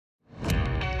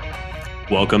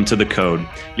Welcome to The Code,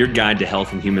 your guide to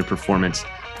health and human performance.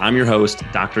 I'm your host,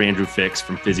 Dr. Andrew Fix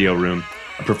from Physio Room,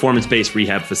 a performance-based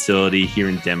rehab facility here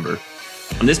in Denver.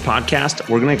 On this podcast,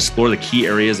 we're going to explore the key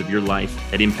areas of your life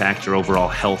that impact your overall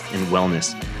health and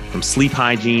wellness, from sleep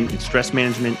hygiene and stress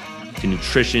management to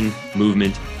nutrition,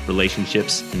 movement,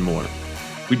 relationships, and more.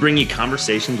 We bring you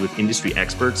conversations with industry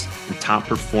experts and top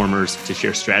performers to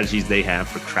share strategies they have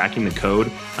for cracking the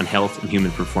code on health and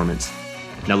human performance.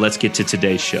 Now let's get to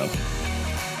today's show.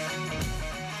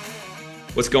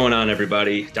 What's going on,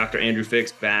 everybody? Dr. Andrew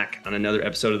Fix back on another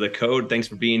episode of The Code. Thanks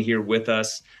for being here with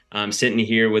us. I'm sitting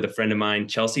here with a friend of mine,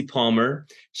 Chelsey Palmer.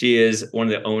 She is one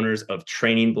of the owners of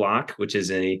Training Block, which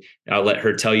is I'll let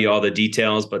her tell you all the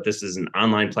details, but this is an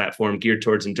online platform geared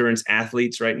towards endurance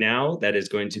athletes right now that is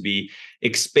going to be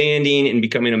expanding and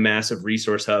becoming a massive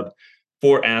resource hub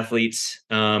for athletes.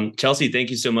 Chelsey,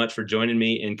 thank you so much for joining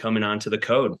me and coming on to The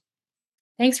Code.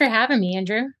 Thanks for having me,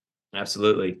 Andrew.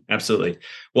 Absolutely.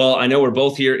 Well, I know we're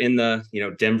both here in the,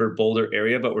 Denver, Boulder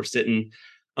area, but we're sitting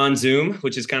on Zoom,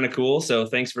 which is kind of cool. So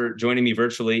thanks for joining me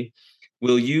virtually.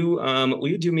 Will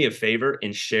you do me a favor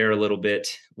and share a little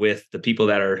bit with the people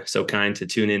that are so kind to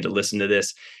tune in to listen to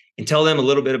this and tell them a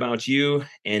little bit about you,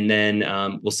 and then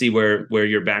we'll see where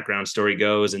your background story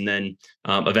goes, and then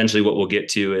eventually what we'll get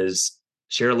to is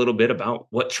share a little bit about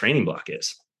what Training Block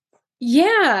is.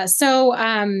 Yeah. So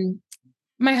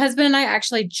my husband and I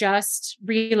actually just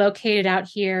relocated out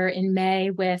here in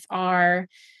May with our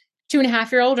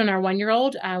 2.5-year-old and our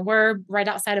 1-year-old. We're right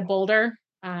outside of Boulder.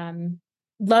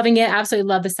 Loving it. Absolutely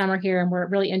love the summer here. And we're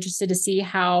really interested to see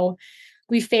how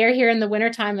we fare here in the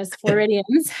wintertime as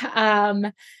Floridians.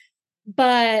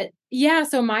 But yeah,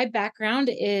 so my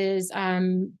background is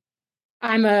I'm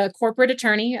a corporate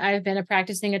attorney. I've been a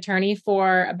practicing attorney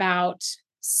for about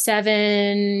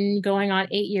 7 going on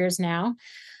 8 years now.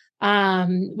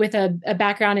 With a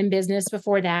background in business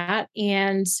before that.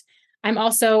 And I'm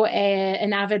also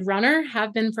an avid runner,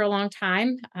 have been for a long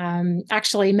time.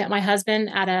 Actually met my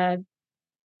husband at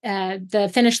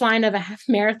the finish line of a half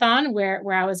marathon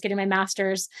where I was getting my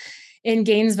master's in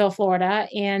Gainesville, Florida.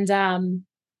 And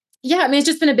it's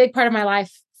just been a big part of my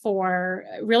life for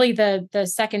really the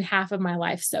second half of my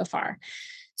life so far.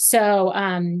 So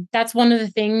that's one of the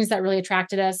things that really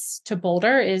attracted us to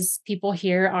Boulder is people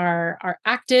here are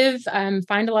active,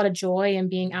 find a lot of joy in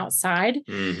being outside.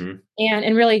 Mm-hmm.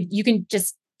 And really you can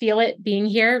just feel it being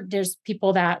here. There's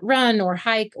people that run or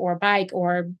hike or bike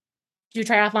or do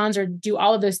triathlons or do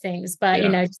all of those things. But,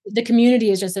 the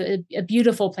community is just a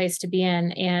beautiful place to be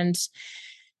in. And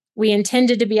we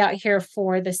intended to be out here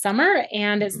for the summer,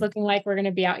 and it's looking like we're going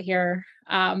to be out here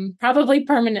probably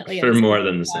permanently. For more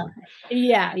than the summer.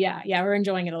 Yeah. We're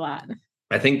enjoying it a lot.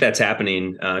 I think that's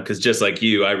happening because just like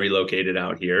you, I relocated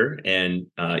out here, and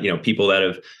people that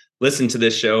have listened to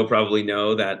this show probably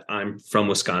know that I'm from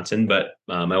Wisconsin, but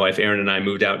my wife Erin and I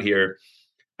moved out here.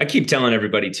 I keep telling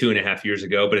everybody 2.5 years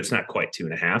ago, but it's not quite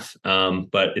 2.5.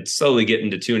 But it's slowly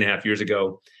getting to 2.5 years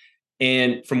ago.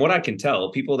 And from what I can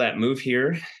tell, people that move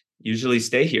here usually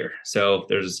stay here. So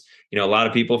there's, a lot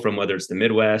of people from whether it's the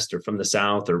Midwest or from the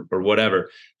South or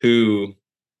whatever, who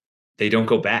they don't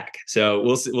go back. So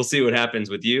we'll see what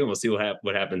happens with you, and we'll see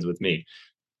what happens with me.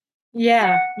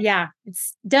 Yeah.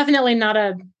 It's definitely not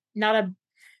a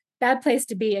bad place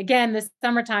to be. Again, this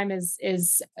summertime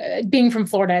is being from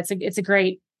Florida. It's a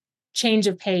great change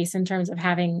of pace in terms of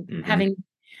having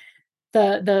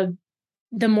the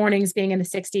mornings being in the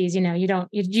 60s.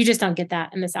 You just don't get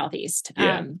that in the Southeast.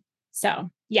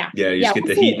 Yeah. You just get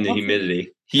the heat and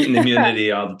the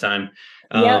humidity all the time.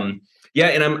 And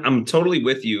I'm totally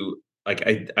with you. Like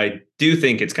I do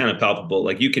think it's kind of palpable.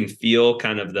 Like you can feel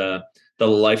kind of the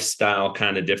lifestyle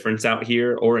kind of difference out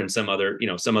here, or in some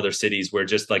other cities where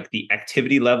just like the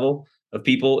activity level of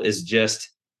people is just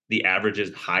the average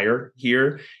is higher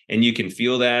here, and you can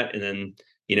feel that. And then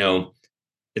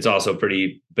it's also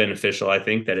pretty beneficial, I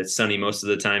think, that it's sunny most of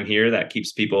the time here. That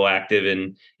keeps people active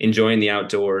and enjoying the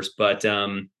outdoors. But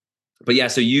yeah,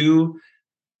 so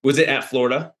was it at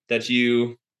Florida that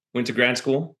you went to grad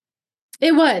school?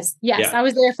 It was, yes. Yeah. I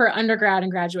was there for undergrad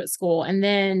and graduate school, and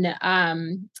then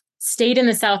stayed in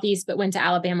the Southeast, but went to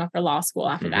Alabama for law school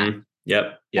after that.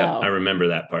 Yep. I remember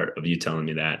that part of you telling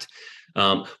me that.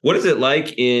 What is it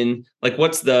like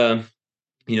what's the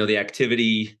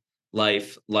activity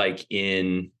life like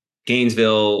in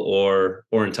Gainesville or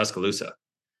in Tuscaloosa?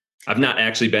 I've not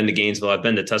actually been to Gainesville. I've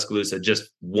been to Tuscaloosa just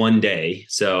one day.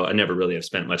 So I never really have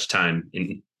spent much time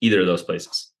in either of those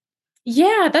places.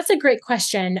 Yeah, that's a great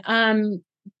question.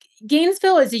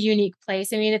 Gainesville is a unique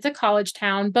place. I mean, it's a college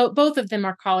town. Both of them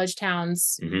are college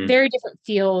towns, very different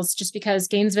feels, just because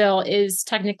Gainesville is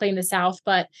technically in the South,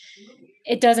 but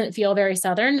it doesn't feel very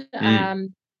Southern.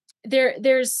 Mm.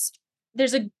 There's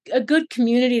a good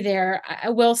community there. I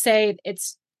will say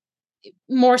it's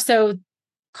more so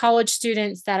college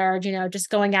students that are, just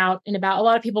going out and about. A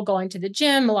lot of people going to the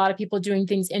gym, a lot of people doing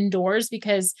things indoors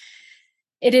because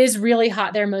it is really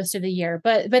hot there most of the year.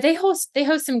 But they host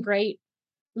some great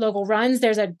local runs.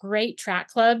 There's a great track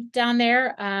club down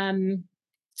there.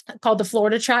 Called the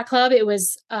Florida Track Club. It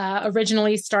was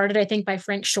originally started, I think, by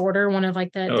Frank Shorter, one of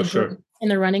like Oh, the sure. greats in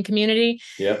the running community.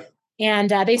 Yeah. And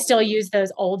they still use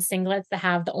those old singlets that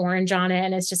have the orange on it,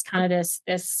 and it's just kind of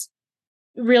this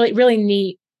really really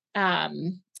neat,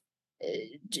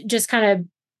 just kind of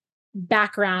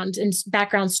background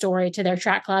story to their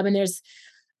track club. And there's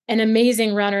an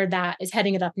amazing runner that is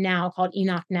heading it up now called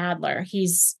Enoch Nadler. He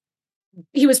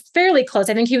was fairly close.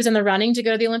 I think he was in the running to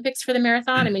go to the Olympics for the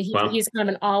marathon. I mean, Wow. he's kind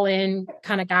of an all-in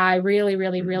kind of guy, really,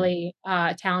 really, really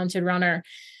talented runner.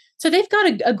 So they've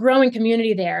got a growing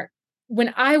community there.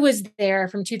 When I was there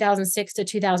from 2006 to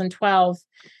 2012,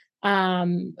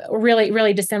 really,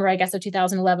 really December, I guess, of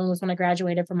 2011 was when I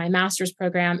graduated from my master's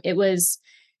program. It was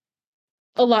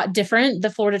a lot different. The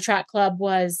Florida Track Club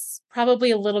was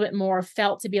probably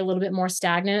felt to be a little bit more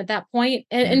stagnant at that point.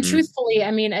 And Mm-hmm. truthfully,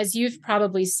 I mean, as you've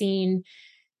probably seen,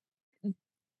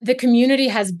 the community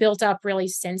has built up really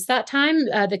since that time.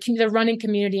 The running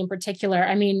community in particular.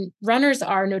 I mean, runners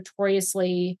are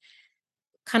notoriously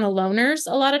kind of loners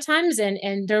a lot of times,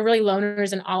 and they're really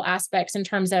loners in all aspects. In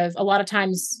terms of, a lot of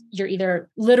times you're either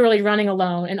literally running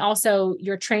alone, and also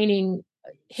you're training.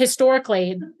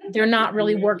 Historically, they're not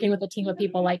really working with a team of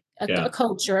people like a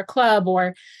coach or a club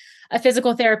or a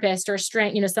physical therapist or a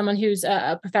strength, someone who's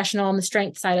a professional on the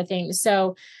strength side of things.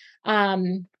 So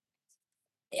I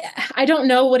don't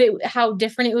know how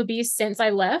different it would be since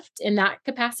I left in that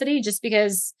capacity, just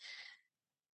because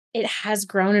it has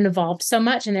grown and evolved so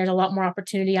much, and there's a lot more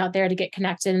opportunity out there to get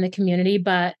connected in the community.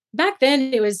 But back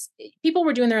then people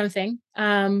were doing their own thing.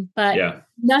 But Yeah.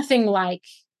 nothing like,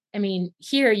 I mean,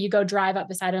 here you go drive up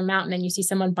the side of a mountain and you see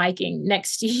someone biking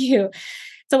next to you.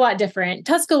 It's a lot different.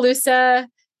 Tuscaloosa,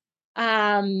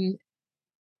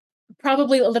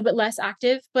 probably a little bit less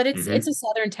active, but it's Mm-hmm. a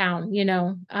southern town.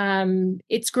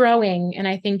 It's growing, and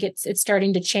I think it's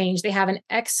starting to change. They have an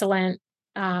excellent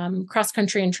cross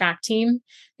country and track team.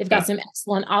 They've got Yeah. some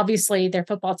excellent, obviously their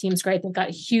football team's great. They've got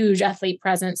a huge athlete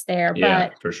presence there, Yeah,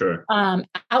 but for sure.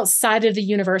 outside of the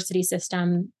university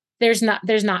system, there's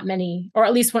not many, or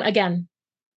at least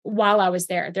while I was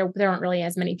there aren't really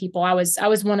as many people. I was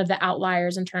one of the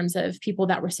outliers in terms of people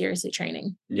that were seriously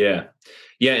training. Yeah.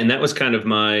 Yeah. And that was kind of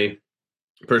my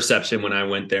perception when I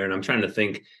went there. And I'm trying to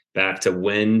think back to,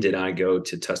 when did I go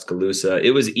to Tuscaloosa? It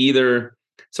was either,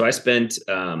 so I spent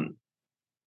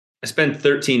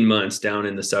 13 months down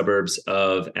in the suburbs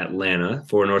of Atlanta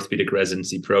for an orthopedic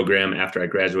residency program after I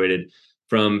graduated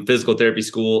from physical therapy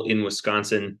school in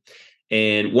Wisconsin.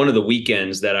 And one of the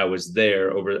weekends that I was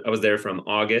there, I was there from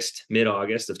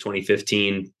mid-August of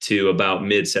 2015 to about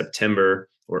mid-September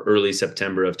or early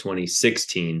September of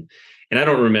 2016. And I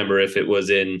don't remember if it was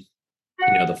in,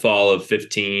 the fall of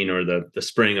 15 or the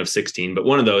spring of 16, but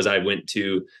one of those, I went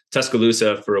to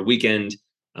Tuscaloosa for a weekend.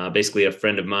 Basically, a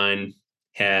friend of mine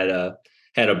had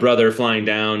a brother flying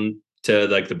down to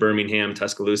like the Birmingham,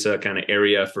 Tuscaloosa kind of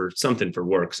area for something for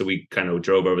work. So we kind of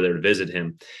drove over there to visit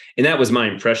him. And that was my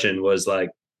impression, was like,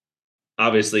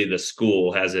 obviously the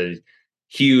school has a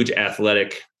huge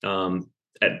athletic, all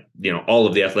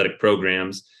of the athletic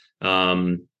programs.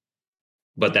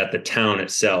 But that the town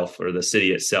itself or the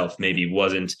city itself maybe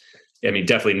wasn't, I mean,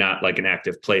 definitely not like an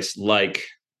active place like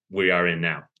we are in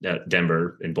now,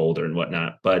 Denver and Boulder and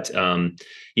whatnot. But,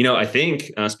 I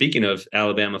think speaking of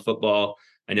Alabama football,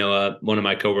 I know one of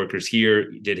my coworkers here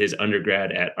did his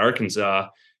undergrad at Arkansas,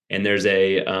 and there's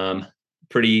a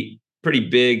pretty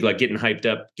big, like getting hyped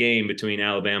up game between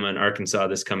Alabama and Arkansas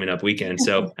this coming up weekend.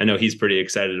 So I know he's pretty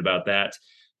excited about that.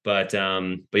 But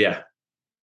yeah,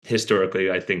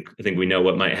 historically, I think we know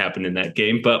what might happen in that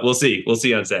game, but we'll see. We'll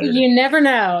see on Saturday. You never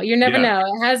know. You never Yeah.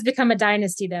 know. It has become a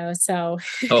dynasty though. So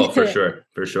Oh, for sure.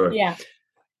 For sure. yeah.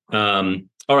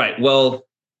 All right. Well,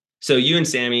 so you and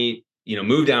Sammy,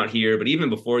 moved out here, but even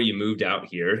before you moved out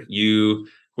here, you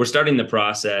were starting the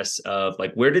process of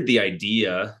like, where did the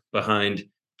idea behind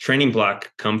Training Block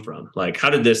come from? Like, how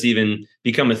did this even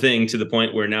become a thing to the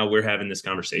point where now we're having this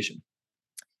conversation?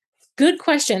 Good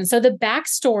question. So the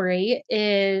backstory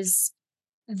is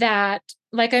that,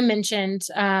 like I mentioned,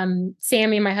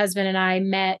 Sammy, my husband, and I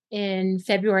met in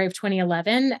February of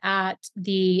 2011 at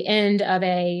the end of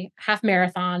a half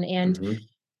marathon. And Mm-hmm.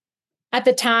 at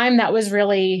the time, that was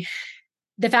really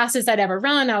the fastest I'd ever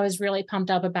run. I was really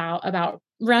pumped up about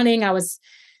running.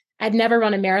 I'd never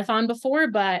run a marathon before,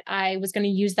 but I was going to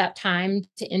use that time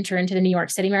to enter into the New York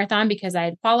City Marathon because I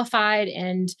had qualified.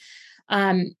 And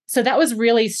so that was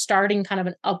really starting kind of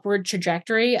an upward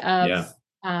trajectory of Yeah.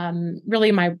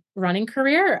 really my running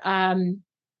career.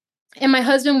 And my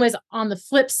husband was on the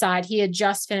flip side. He had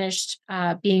just finished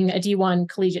being a D1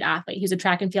 collegiate athlete. He was a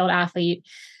track and field athlete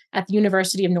at the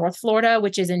University of North Florida,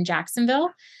 which is in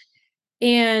Jacksonville.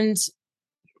 And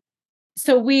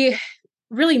so we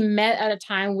really met at a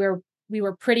time where we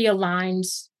were pretty aligned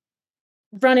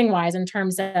running wise in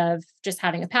terms of just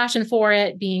having a passion for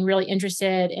it, being really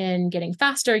interested in getting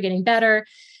faster, getting better.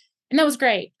 And that was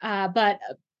great. But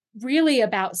really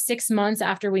about 6 months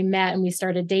after we met and we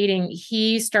started dating,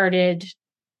 he started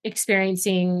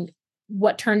experiencing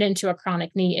what turned into a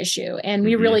chronic knee issue. And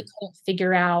we really couldn't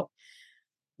figure out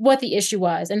what the issue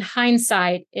was. In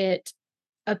hindsight, it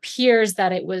appears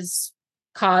that it was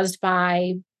caused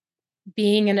by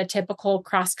being in a typical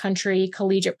cross-country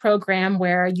collegiate program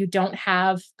where you don't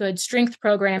have good strength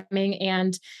programming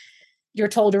and you're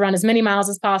told to run as many miles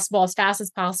as possible, as fast as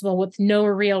possible, with no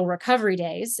real recovery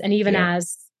days. And even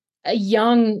as a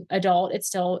young adult, it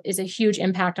still is a huge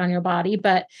impact on your body.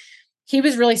 But he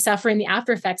was really suffering the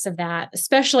after effects of that,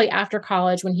 especially after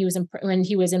college when he was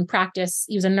in practice.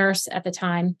 He was a nurse at the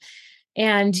time,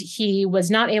 and he was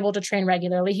not able to train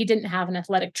regularly. He didn't have an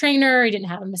athletic trainer. He didn't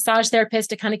have a massage therapist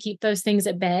to kind of keep those things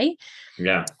at bay.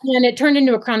 Yeah. And it turned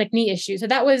into a chronic knee issue. So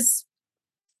that was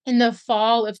in the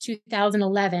fall of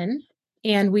 2011.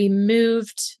 And we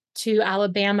moved to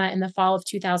Alabama in the fall of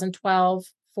 2012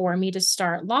 for me to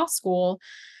start law school.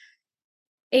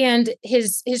 And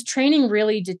his training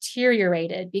really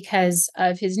deteriorated because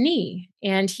of his knee.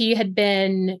 And he had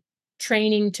been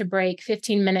training to break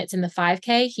 15 minutes in the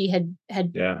 5K. He had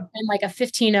been like a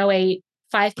 15:08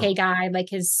 5K guy, like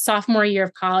his sophomore year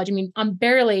of college. I mean, on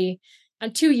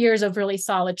 2 years of really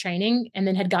solid training, and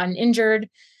then had gotten injured,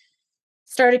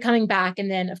 started coming back,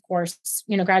 and then of course,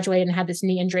 graduated and had this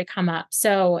knee injury come up.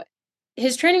 So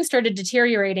his training started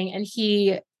deteriorating, and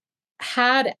he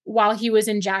had, while he was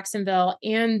in Jacksonville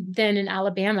and then in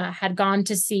Alabama, had gone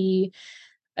to see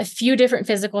a few different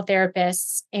physical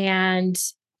therapists, and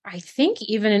I think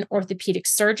even an orthopedic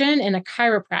surgeon and a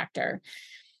chiropractor.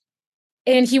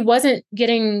 And he wasn't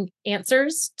getting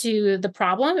answers to the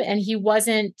problem. And he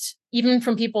wasn't, even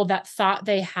from people that thought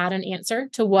they had an answer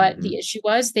to what the issue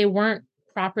was, they weren't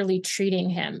properly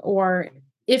treating him, or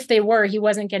if they were, he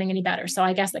wasn't getting any better. So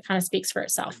I guess that kind of speaks for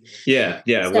itself. Yeah.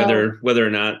 Yeah. So, Whether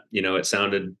or not, it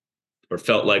sounded or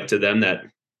felt like to them that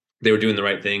they were doing the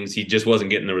right things, he just wasn't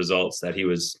getting the results that he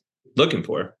was looking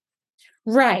for.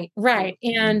 Right.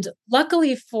 And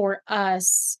luckily for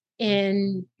us,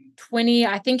 in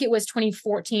I think it was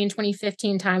 2014,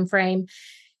 2015 timeframe,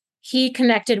 he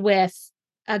connected with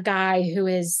a guy who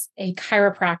is a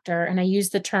chiropractor. And I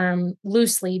use the term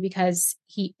loosely because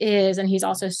he is, and he's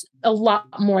also a lot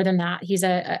more than that. He's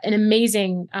an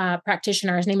amazing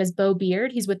practitioner. His name is Bo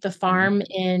Beard. He's with the farm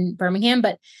in Birmingham,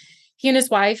 but he and his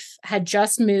wife had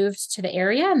just moved to the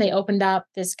area, and they opened up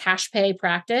this cash pay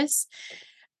practice.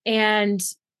 And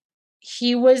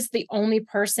he was the only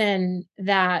person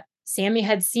that Sammy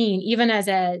had seen, even as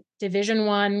a Division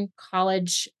I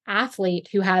college athlete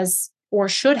who has or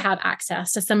should have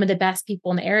access to some of the best people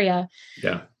in the area.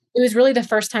 Yeah. It was really the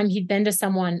first time he'd been to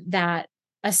someone that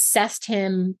assessed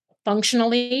him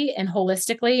functionally and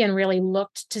holistically and really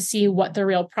looked to see what the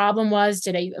real problem was,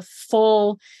 did a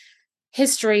full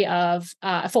history of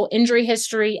a full injury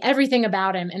history, everything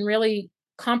about him, and really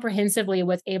comprehensively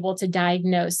was able to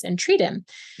diagnose and treat him.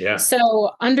 Yeah.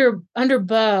 So under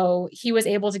Bo, he was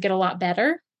able to get a lot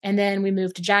better. And then we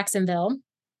moved to Jacksonville,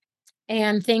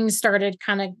 and things started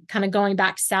kind of going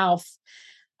back south.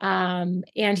 And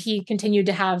he continued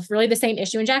to have really the same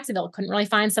issue in Jacksonville. Couldn't really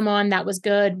find someone that was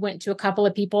good. Went to a couple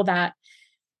of people that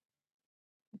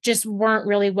just weren't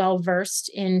really well versed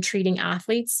in treating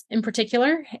athletes in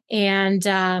particular. And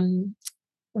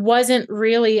wasn't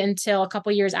really until a couple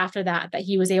of years after that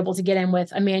he was able to get in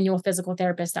with a manual physical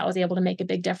therapist that was able to make a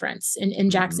big difference in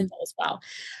Jacksonville as well.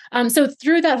 So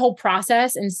through that whole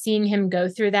process and seeing him go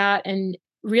through that, and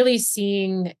really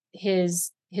seeing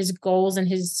his goals and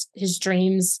his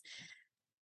dreams,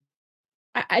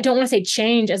 I don't want to say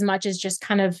change as much as just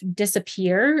kind of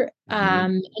disappear,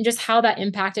 and just how that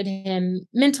impacted him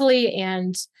mentally,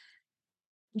 and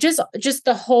just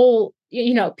the whole,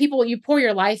 people, you pour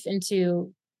your life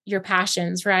into your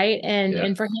passions, right?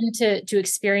 And for him to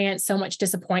experience so much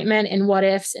disappointment and what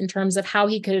ifs in terms of how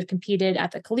he could have competed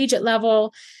at the collegiate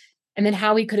level, and then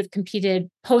how he could have competed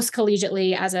post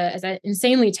collegiately as an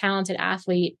insanely talented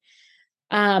athlete.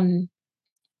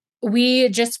 We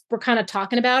just were kind of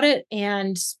talking about it,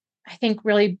 and I think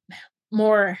really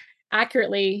more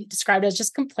accurately described as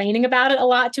just complaining about it a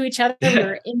lot to each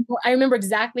other. I remember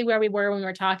exactly where we were when we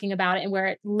were talking about it and where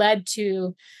it led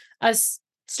to us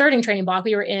starting Training Block.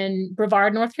 We were in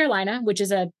Brevard, North Carolina, which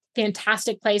is a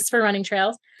fantastic place for running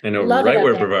trails. I know Love it right up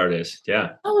where there. Brevard is.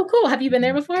 Yeah. Oh, cool. Have you been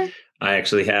there before? I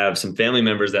actually have some family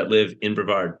members that live in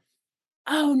Brevard.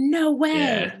 Oh, no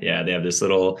way. Yeah. They have this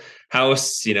little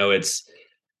house. It's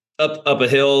up a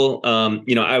hill.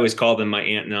 I always call them my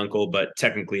aunt and uncle, but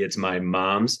technically it's my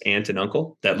mom's aunt and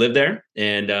uncle that live there.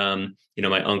 And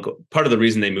my uncle, part of the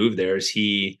reason they moved there is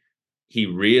he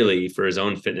really, for his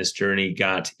own fitness journey,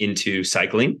 got into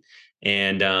cycling.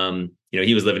 And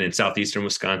he was living in southeastern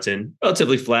Wisconsin,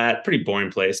 relatively flat, pretty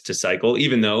boring place to cycle,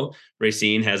 even though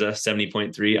Racine has a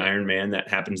 70.3 Ironman that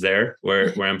happens there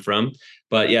where I'm from.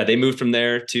 But yeah, they moved from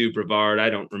there to Brevard. I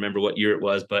don't remember what year it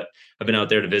was, but I've been out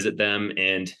there to visit them.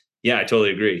 And yeah, I totally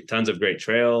agree. Tons of great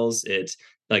trails. It's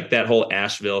like that whole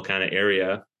Asheville kind of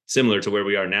area, similar to where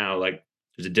we are now. Like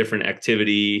there's a different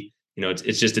activity.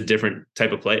 It's just a different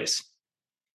type of place.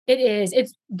 It is.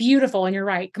 It's beautiful, and you're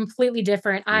right. Completely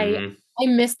different. Mm-hmm. I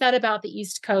miss that about the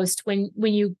East Coast. When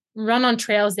you run on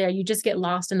trails there, you just get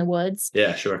lost in the woods.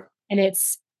 Yeah, sure. And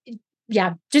it's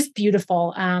just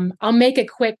beautiful. I'll make a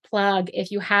quick plug if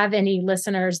you have any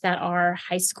listeners that are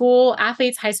high school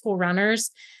athletes, high school runners.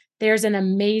 There's an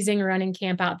amazing running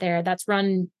camp out there that's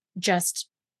run just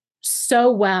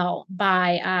so well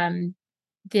by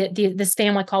this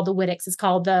family called the Whitticks. It's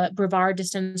called the Brevard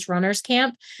Distance Runners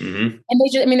Camp. Mm-hmm.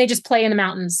 And they just play in the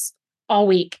mountains all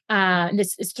week. And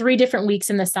it's 3 different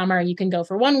weeks in the summer. You can go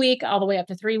for 1 week all the way up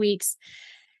to 3 weeks.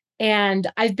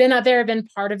 And I've been up there, I've been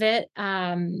part of it.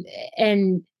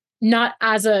 And not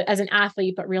as an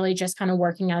athlete, but really just kind of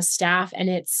working as staff. And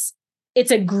it's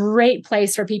a great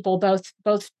place for people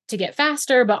both to get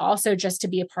faster, but also just to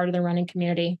be a part of the running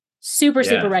community. Super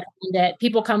recommend it.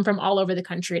 People come from all over the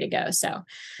country to go. So,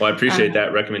 well, I appreciate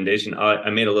that recommendation.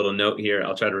 I made a little note here.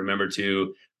 I'll try to remember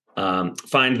to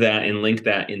find that and link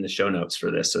that in the show notes for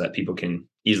this so that people can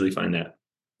easily find that.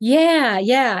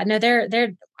 Yeah. No,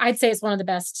 they're. I'd say it's one of the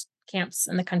best camps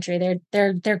in the country.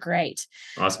 They're great.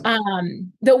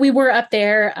 Awesome. But we were up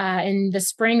there in the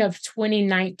spring of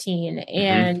 2019,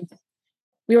 and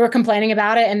we were complaining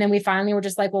about it. And then we finally were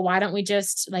just like, well, why don't we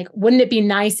just wouldn't it be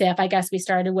nice if, I guess we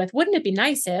started with, wouldn't it be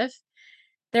nice if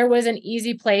there was an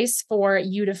easy place for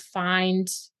you to find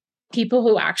people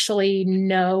who actually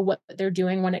know what they're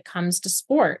doing when it comes to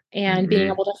sport, and being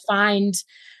able to find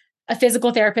a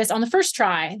physical therapist on the first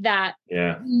try that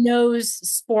knows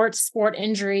sport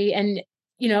injury, and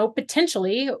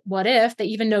potentially what if they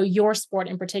even know your sport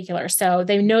in particular. So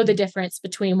they know the difference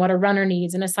between what a runner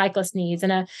needs and a cyclist needs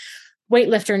and a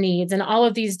weightlifter needs, and all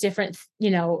of these different,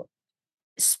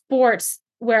 sports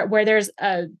where there's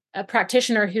a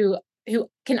practitioner who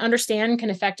can understand, can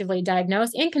effectively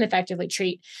diagnose, and can effectively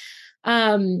treat.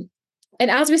 And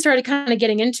as we started kind of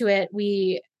getting into it,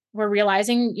 we were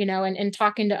realizing, and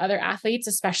talking to other athletes,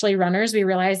 especially runners, we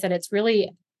realized that it's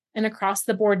really an across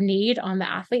the board need on the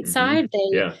athlete side.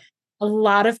 A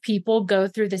lot of people go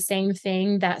through the same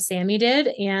thing that Sammy did.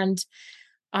 And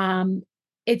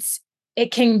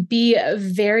it can be a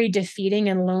very defeating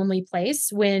and lonely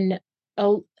place when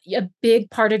a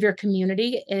big part of your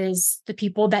community is the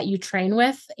people that you train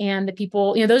with, and the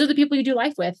people, those are the people you do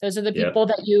life with. Those are the people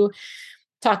that you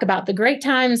talk about the great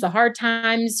times, the hard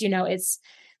times.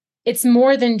 It's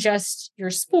more than just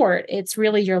your sport. It's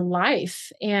really your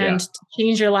life, and to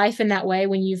change your life in that way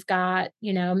when you've got,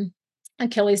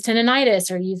 Achilles tendonitis,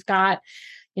 or you've got,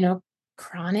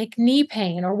 chronic knee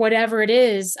pain, or whatever it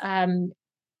is,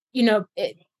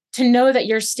 to know that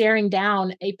you're staring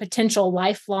down a potential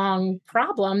lifelong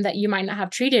problem that you might not have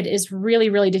treated is really,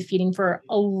 really defeating for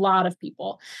a lot of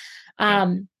people.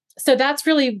 So that's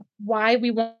really why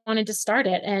we wanted to start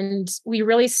it. And we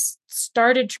really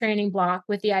started Training Block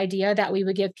with the idea that we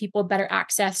would give people better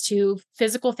access to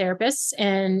physical therapists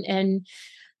and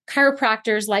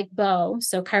chiropractors like Bo.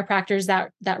 So chiropractors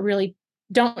that really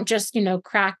don't just,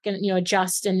 crack and,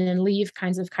 adjust and then leave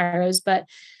kinds of chiros, but,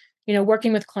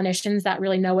 working with clinicians that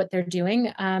really know what they're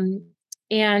doing.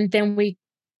 And then we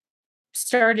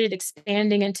started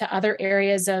expanding into other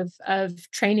areas of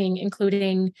training,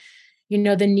 including,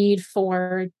 the need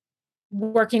for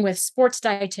working with sports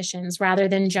dietitians rather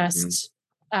than just,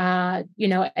 a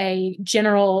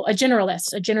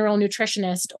generalist, a general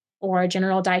nutritionist, or a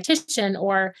general dietitian,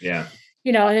 or, and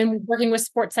then working with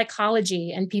sports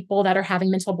psychology and people that are having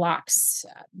mental blocks,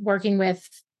 working with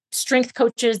strength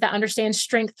coaches that understand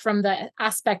strength from the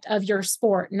aspect of your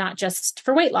sport, not just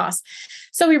for weight loss.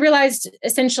 So we realized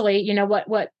essentially,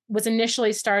 what was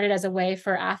initially started as a way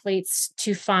for athletes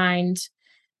to find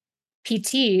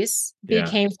PTs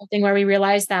became something where we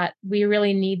realized that we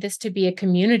really need this to be a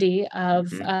community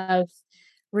of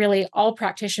really all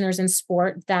practitioners in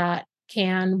sport that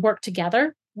can work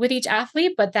together with each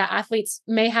athlete, but that athletes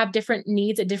may have different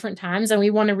needs at different times. And we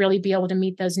want to really be able to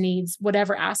meet those needs,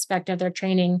 whatever aspect of their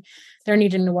training they're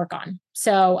needing to work on.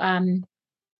 So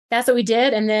that's what we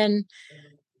did. And then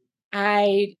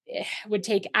I would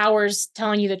take hours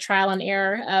telling you the trial and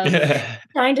error of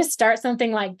trying to start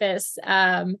something like this.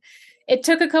 It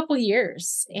took a couple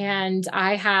years, and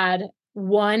I had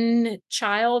one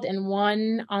child and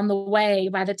one on the way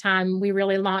by the time we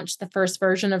really launched the first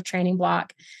version of Training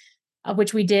Block,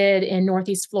 which we did in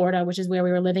Northeast Florida, which is where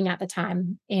we were living at the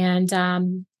time.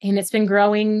 And it's been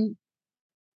growing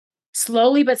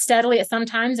slowly but steadily at some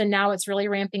times, and now it's really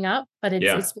ramping up, but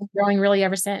it's been growing really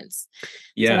ever since.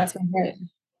 Yeah. So that's been great.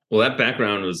 Well, that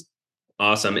background was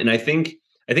awesome. And I think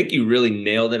you really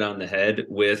nailed it on the head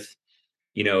with,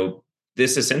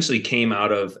 this essentially came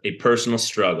out of a personal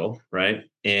struggle, right?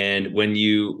 And when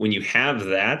you have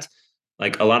that,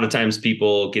 like a lot of times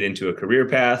people get into a career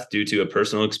path due to a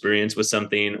personal experience with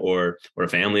something or a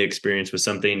family experience with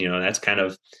something, that's kind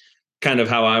of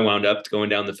how I wound up going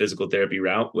down the physical therapy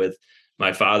route with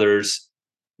my father's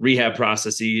rehab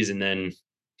processes and then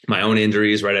my own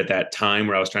injuries right at that time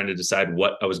where I was trying to decide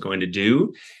what I was going to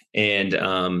do. And,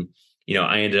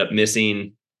 I ended up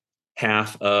missing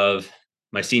half of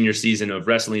my senior season of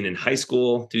wrestling in high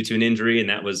school due to an injury. And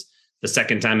that was the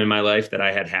second time in my life that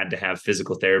I had to have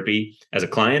physical therapy as a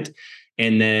client.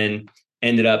 And then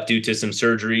ended up due to some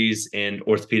surgeries and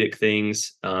orthopedic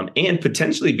things and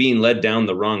potentially being led down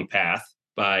the wrong path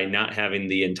by not having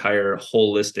the entire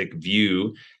holistic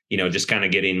view, just kind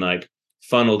of getting like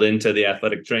funneled into the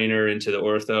athletic trainer, into the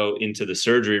ortho, into the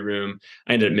surgery room.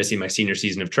 I ended up missing my senior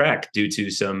season of track due to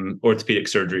some orthopedic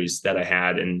surgeries that I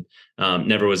had and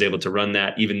never was able to run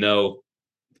that, even though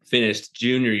finished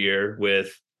junior year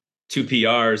with 2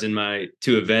 PRs in my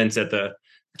 2 events at the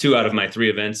 2 out of my 3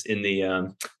 events in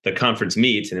the conference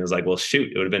meets. And it was like, well,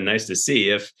 shoot, it would have been nice to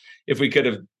see if we could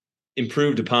have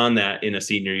improved upon that in a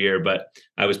senior year. But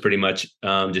I was pretty much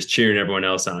just cheering everyone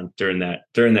else on during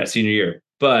that senior year.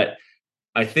 But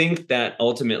I think that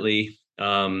ultimately,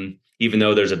 even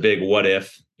though there's a big what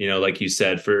if, like you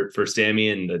said, for Sammy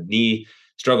and the knee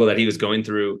struggle that he was going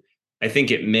through, I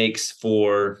think it makes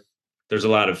there's a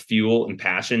lot of fuel and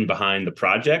passion behind the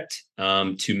project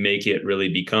to make it really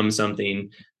become something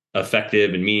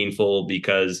effective and meaningful,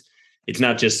 because it's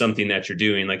not just something that you're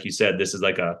doing. Like you said, this is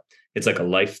it's like a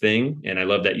life thing. And I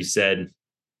love that you said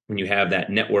when you have that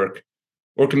network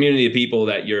or community of people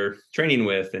that you're training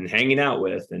with and hanging out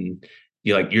with, and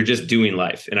you're just doing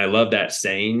life. And I love that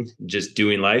saying, just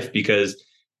doing life, because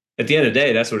at the end of the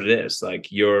day, that's what it is. Like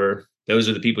those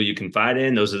are the people you confide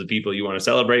in. Those are the people you want to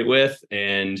celebrate with.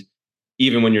 And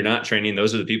even when you're not training,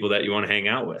 those are the people that you want to hang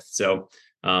out with. So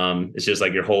it's just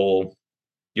like your whole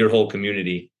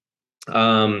community.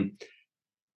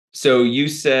 So you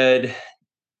said,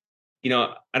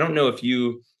 I don't know if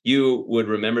you would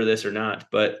remember this or not,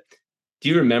 but do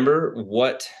you remember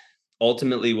what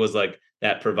ultimately was like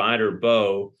that provider,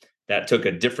 Bo, that took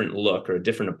a different look or a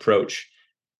different approach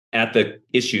at the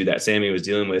issue that Sammy was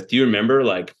dealing with? Do you remember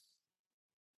like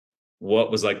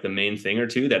what was like the main thing or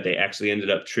two that they actually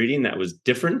ended up treating that was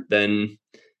different than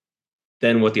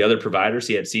what the other providers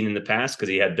he had seen in the past? Because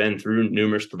he had been through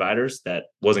numerous providers that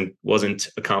wasn't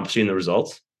accomplishing the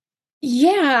results.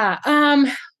 Yeah.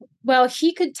 Well,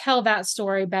 he could tell that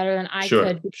story better than I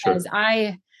could, because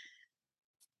I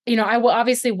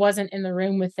obviously wasn't in the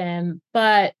room with them,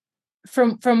 but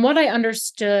from what I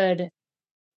understood,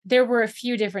 there were a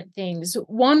few different things.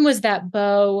 One was that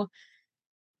Bo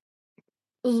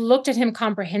looked at him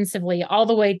comprehensively all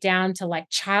the way down to like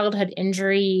childhood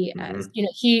injury.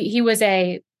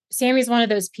 Sammy's one of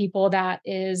those people that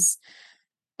is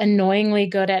annoyingly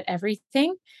good at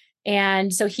everything.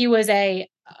 And so he was a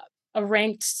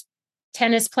ranked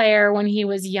tennis player when he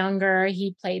was younger.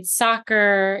 He played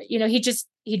soccer. He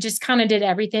just kind of did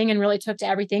everything and really took to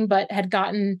everything, but had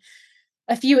gotten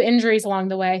a few injuries along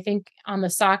the way, I think on the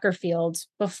soccer field,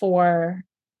 before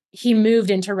he moved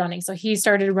into running. So he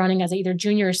started running as either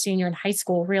junior or senior in high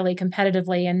school, really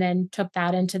competitively, and then took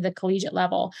that into the collegiate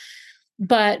level.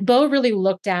 But Bo really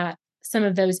looked at some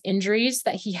of those injuries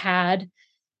that he had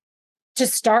to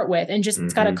start with and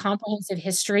just got a comprehensive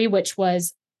history, which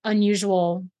was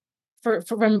unusual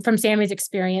from Sammy's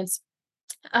experience.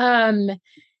 But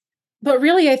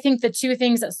really, I think the two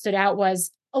things that stood out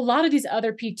was a lot of these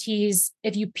other PTs,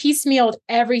 if you piecemealed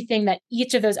everything that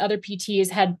each of those other PTs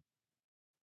had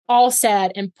all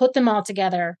said and put them all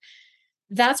together,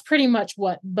 that's pretty much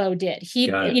what Bo did. He,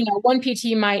 one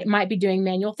PT might be doing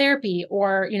manual therapy,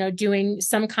 or, doing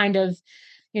some kind of,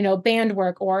 band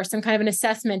work, or some kind of an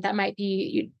assessment that might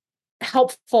be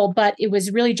helpful, but it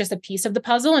was really just a piece of the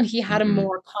puzzle. And he had a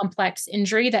more complex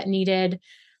injury that needed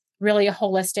really a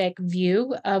holistic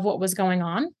view of what was going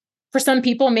on. For some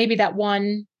people, maybe that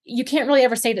one, you can't really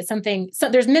ever say that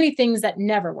there's many things that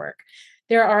never work.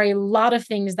 There are a lot of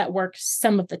things that work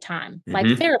some of the time, like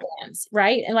TheraBands,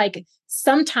 right? And like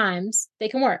sometimes they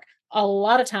can work. A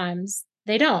lot of times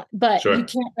they don't, but you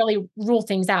can't really rule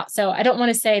things out. So I don't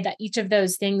want to say that each of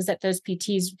those things that those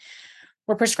PTs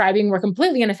were prescribing were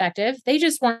completely ineffective. They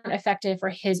just weren't effective for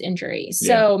his injury.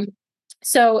 So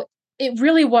it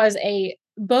really was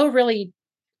Bo really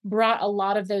brought a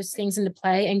lot of those things into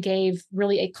play and gave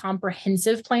really a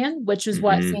comprehensive plan, which was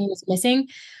what Sammy was missing.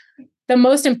 The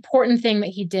most important thing that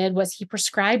he did was he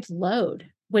prescribed load,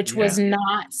 which was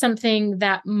not something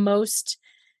that most,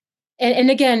 and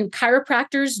again,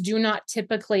 chiropractors do not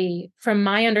typically, from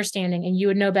my understanding, and you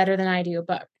would know better than I do,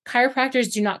 but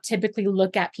chiropractors do not typically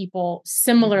look at people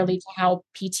similarly to how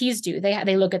PTs do.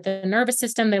 They look at the nervous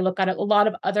system. They look at a lot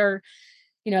of other,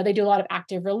 they do a lot of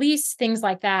active release, things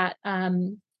like that.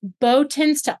 Bo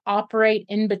tends to operate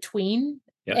in between.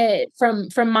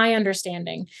 From my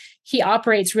understanding, he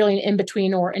operates really in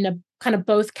between, or in a kind of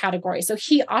both categories. So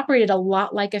he operated a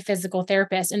lot like a physical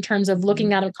therapist in terms of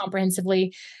looking at him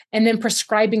comprehensively and then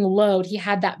prescribing load. He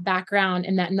had that background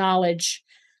and that knowledge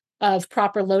of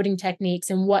proper loading techniques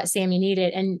and what Sammy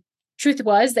needed. And truth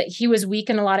was that he was weak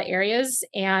in a lot of areas,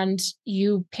 and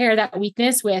you pair that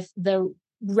weakness with the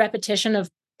repetition of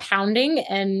pounding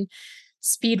and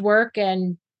speed work,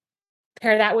 and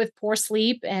pair that with poor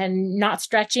sleep and not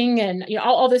stretching, and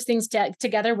all those things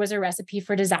together was a recipe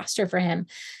for disaster for him.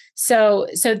 So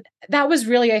that was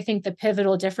really, I think, the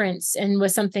pivotal difference, and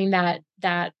was something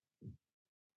that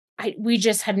we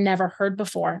just had never heard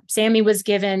before. Sammy was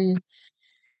given,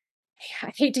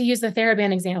 I hate to use the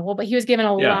TheraBand example, but he was given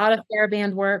a lot of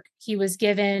TheraBand work. He was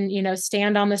given,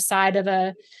 stand on the side of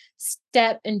a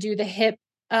step and do the hip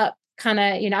up kind of,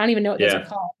 I don't even know what those are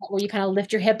called, where you kind of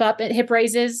lift your hip up and hip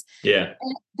raises. Yeah.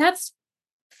 And that's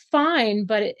fine,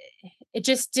 but it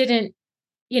just didn't,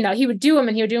 he would do them,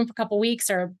 and he would do them for a couple of weeks,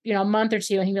 or, a month or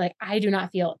two. And he'd be like, I do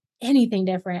not feel anything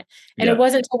different. And it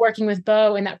wasn't until working with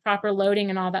Bo and that proper loading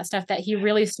and all that stuff that he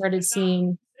really started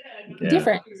seeing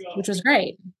difference, which was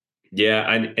great. Yeah.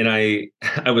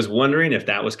 I was wondering if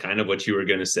that was kind of what you were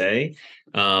going to say.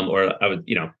 Or I would,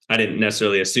 I didn't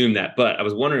necessarily assume that, but I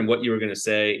was wondering what you were going to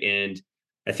say. And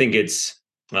I think it's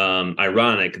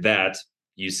ironic that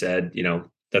you said,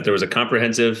 that there was a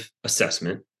comprehensive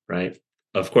assessment, right?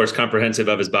 Of course, comprehensive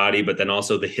of his body, but then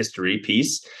also the history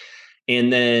piece.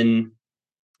 And then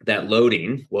that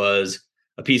loading was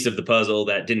a piece of the puzzle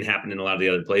that didn't happen in a lot of the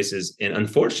other places. And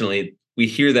unfortunately, we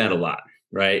hear that a lot,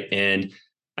 right? And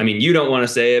I mean, you don't want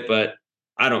to say it, but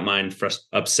I don't mind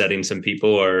upsetting some people,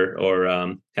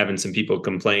 or having some people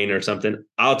complain or something.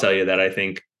 I'll tell you that I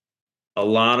think a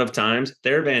lot of times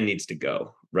TheraBand needs to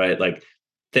go, right? Like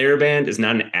TheraBand is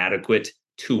not an adequate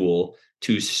tool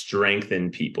to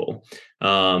strengthen people.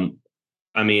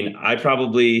 I mean, I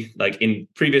probably, like in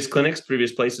previous clinics,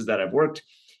 previous places that I've worked,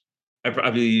 I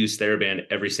probably use TheraBand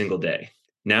every single day.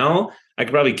 Now I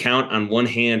could probably count on one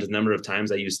hand the number of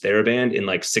times I use TheraBand in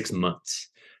like 6 months,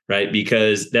 right?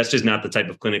 Because that's just not the type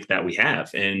of clinic that we have.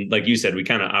 And like you said, we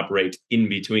kind of operate in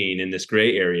between, in this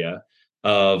gray area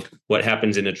of what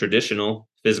happens in a traditional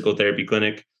physical therapy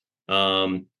clinic,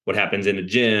 what happens in a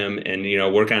gym. And,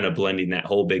 we're kind of blending that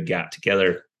whole big gap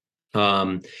together.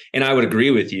 And I would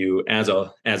agree with you as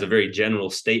a very general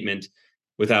statement,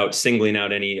 without singling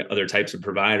out any other types of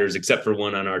providers, except for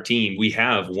one on our team. We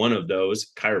have one of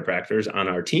those chiropractors on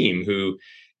our team who,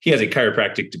 he has a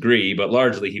chiropractic degree, but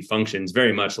largely he functions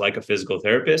very much like a physical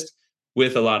therapist,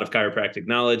 with a lot of chiropractic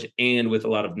knowledge and with a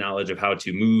lot of knowledge of how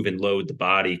to move and load the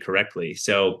body correctly.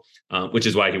 So, which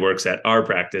is why he works at our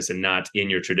practice and not in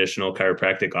your traditional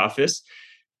chiropractic office,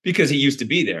 because he used to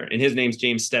be there. And his name's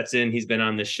James Stetson. He's been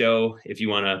on this show. If you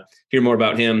want to hear more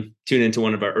about him, tune into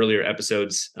one of our earlier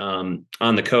episodes on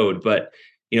the code. But,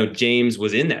 James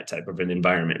was in that type of an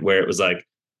environment where it was like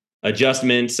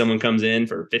adjustment. Someone comes in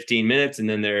for 15 minutes and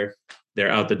then they're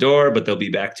out the door, but they'll be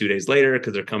back 2 days later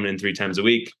because they're coming in 3 times a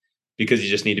week, because you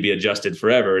just need to be adjusted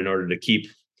forever in order to keep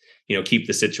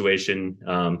the situation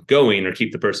going, or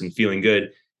keep the person feeling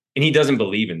good. And he doesn't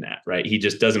believe in that, right? He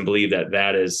just doesn't believe that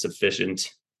that is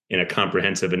sufficient in a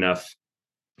comprehensive enough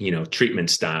treatment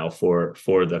style for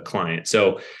the client.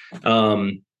 So,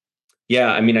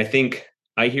 yeah, I mean, I think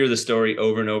I hear the story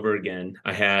over and over again.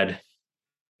 I had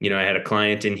a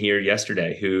client in here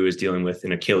yesterday who is dealing with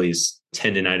an Achilles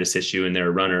tendonitis issue, and they're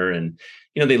a runner, and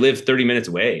they live 30 minutes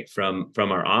away from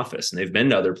our office, and they've been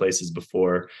to other places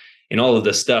before, and all of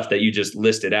the stuff that you just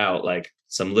listed out, like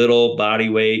some little body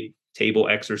weight table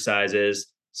exercises,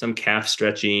 some calf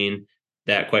stretching,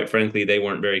 that quite frankly they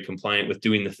weren't very compliant with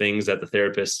doing the things that the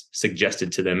therapist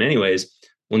suggested to them anyways.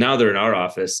 Well, now they're in our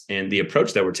office, and the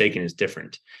approach that we're taking is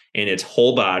different, and it's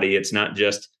whole body. It's not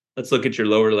just, let's look at your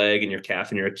lower leg and your calf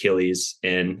and your Achilles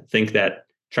and think that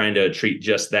trying to treat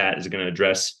just that is going to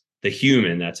address the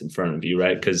human that's in front of you,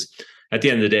 right? Because at the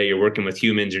end of the day, you're working with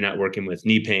humans. You're not working with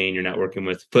knee pain. You're not working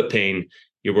with foot pain.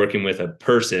 You're working with a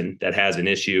person that has an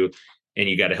issue, and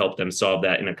you got to help them solve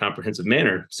that in a comprehensive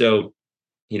manner. So,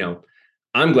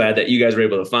 I'm glad that you guys were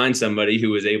able to find somebody who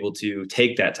was able to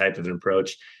take that type of an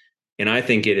approach. And I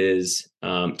think it is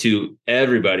to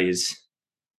everybody's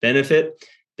benefit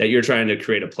that you're trying to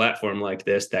create a platform like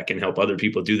this that can help other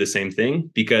people do the same thing,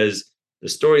 because the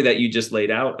story that you just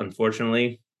laid out,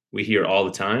 unfortunately, we hear all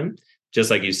the time.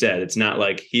 Just like you said, it's not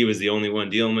like he was the only one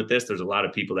dealing with this. There's a lot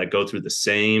of people that go through the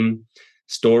same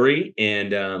story.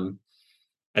 And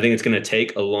I think it's going to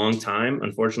take a long time,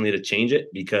 unfortunately, to change it,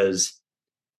 because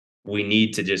we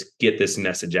need to just get this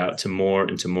message out to more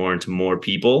and to more and to more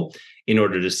people in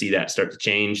order to see that start to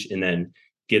change, and then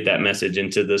get that message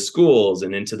into the schools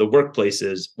and into the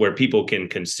workplaces where people can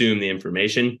consume the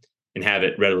information and have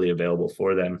it readily available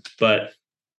for them. But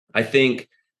I think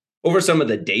over some of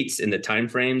the dates and the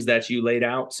timeframes that you laid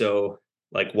out, so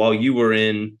like while you were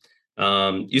in,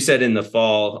 you said in the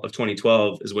fall of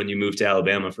 2012 is when you moved to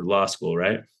Alabama for law school,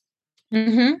 right?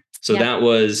 Mm-hmm. So that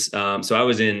was, so I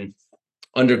was in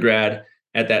undergrad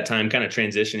at that time, kind of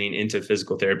transitioning into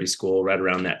physical therapy school right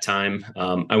around that time.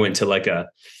 I went to like a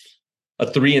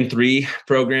 3-and-3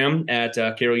 program at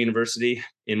Carroll University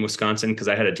in Wisconsin, because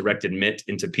I had a direct admit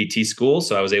into PT school.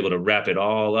 So I was able to wrap it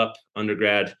all up,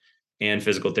 undergrad and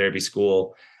physical therapy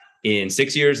school, in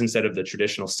 6 years instead of the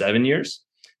traditional 7 years.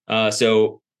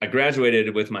 So I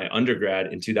graduated with my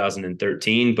undergrad in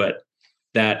 2013, but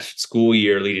that school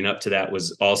year leading up to that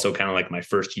was also kind of like my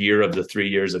first year of the 3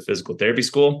 years of physical therapy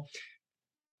school.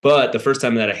 But the first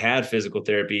time that I had physical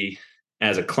therapy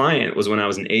as a client was when I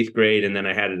was in 8th grade. And then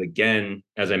I had it again,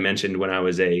 as I mentioned, when I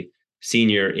was a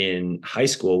senior in high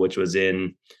school, which was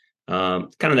in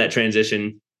kind of that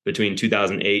transition between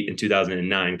 2008 and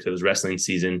 2009, because it was wrestling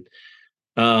season.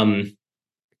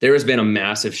 There has been a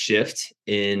massive shift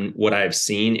in what I've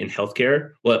seen in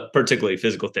healthcare, well, particularly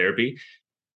physical therapy,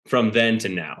 from then to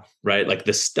now, right? Like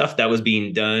the stuff that was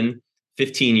being done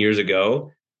 15 years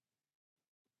ago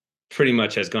pretty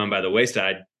much has gone by the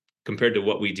wayside compared to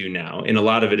what we do now. And a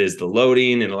lot of it is the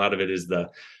loading, and a lot of it is the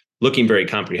looking very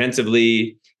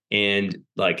comprehensively, and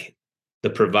like the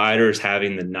providers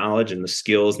having the knowledge and the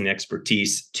skills and the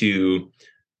expertise to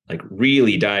like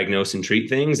really diagnose and treat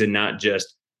things, and not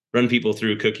just run people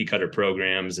through cookie cutter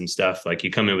programs and stuff. Like you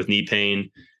come in with knee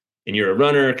pain and you're a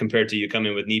runner, compared to you come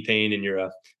in with knee pain and you're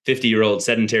a 50-year-old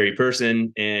sedentary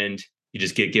person, and you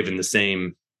just get given the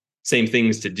same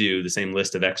things to do, the same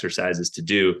list of exercises to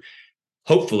do.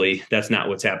 Hopefully that's not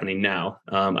what's happening now.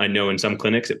 I know in some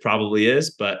clinics it probably is,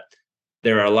 but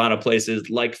there are a lot of places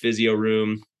like Physio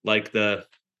Room, like the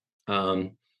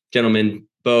gentleman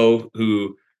Bo,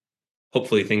 who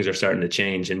hopefully things are starting to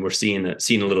change, and we're seeing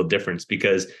a little difference.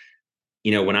 Because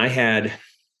when I had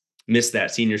missed that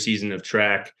senior season of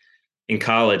track in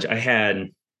college, I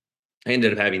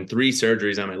ended up having 3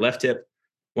 surgeries on my left hip,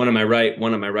 one on my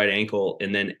right ankle.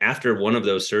 And then after one of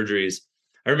those surgeries,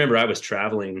 I remember I was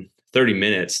traveling 30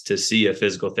 minutes to see a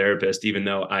physical therapist, even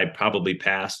though I probably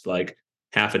passed like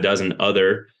half a dozen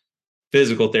other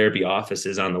physical therapy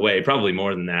offices on the way, probably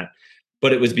more than that.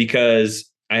 But it was because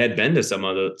I had been to some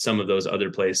of those other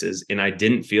places, and I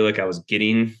didn't feel like I was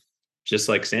getting, just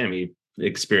like Sammy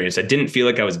experienced, I didn't feel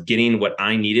like I was getting what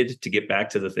I needed to get back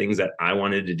to the things that I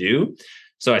wanted to do.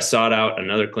 So I sought out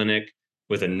another clinic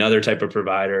with another type of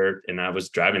provider, and I was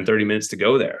driving 30 minutes to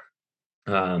go there.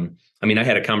 I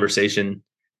had a conversation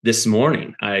this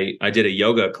morning. I did a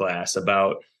yoga class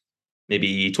about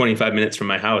maybe 25 minutes from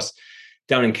my house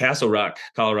down in Castle Rock,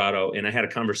 Colorado. And I had a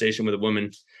conversation with a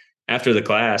woman after the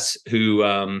class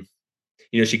who,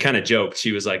 she kind of joked.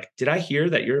 She was like, "Did I hear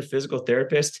that you're a physical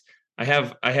therapist? I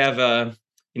have,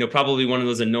 probably one of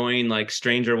those annoying, like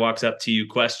stranger walks up to you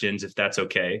questions, if that's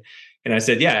okay." And I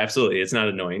said, "Yeah, absolutely. It's not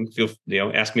annoying.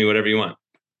 Ask me whatever you want."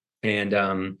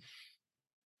 And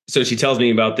so she tells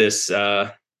me about this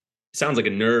sounds like a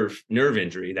nerve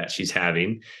injury that she's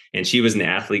having. And she was an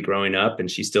athlete growing up, and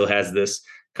she still has this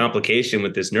complication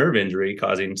with this nerve injury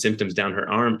causing symptoms down her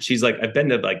arm. She's like, I've been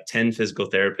to like 10 physical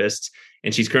therapists,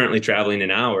 and she's currently traveling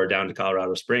an hour down to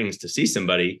Colorado Springs to see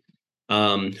somebody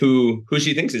who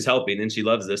she thinks is helping, and she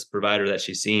loves this provider that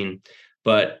she's seen.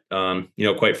 But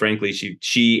quite frankly,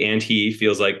 she and he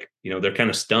feels like, they're kind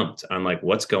of stumped on like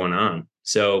what's going on.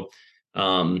 So,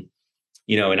 and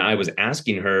I was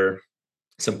asking her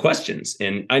some questions,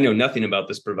 and I know nothing about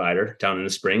this provider down in the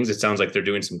Springs. It sounds like they're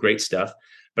doing some great stuff,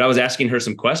 but I was asking her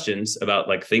some questions about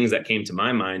like things that came to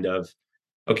my mind of,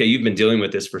 okay, you've been dealing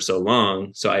with this for so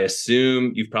long, so I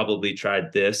assume you've probably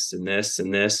tried this and this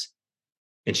and this.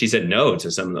 And she said no to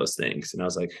some of those things. And I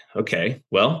was like, okay,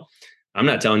 well, I'm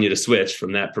not telling you to switch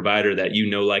from that provider that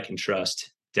like, and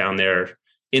trust down there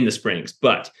in the Springs.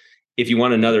 But if you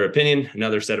want another opinion,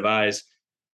 another set of eyes,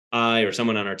 I or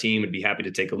someone on our team would be happy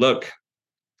to take a look.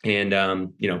 And,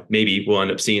 maybe we'll end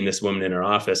up seeing this woman in her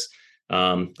office.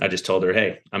 I just told her,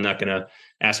 hey, I'm not going to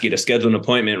ask you to schedule an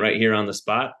appointment right here on the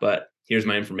spot, but here's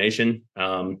my information.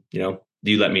 Do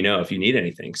you let me know if you need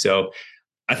anything? So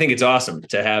I think it's awesome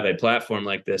to have a platform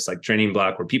like this, like Training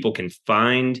Block, where people can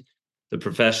find the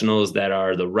professionals that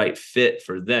are the right fit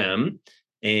for them.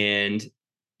 And,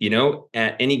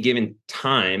 at any given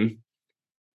time,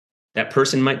 that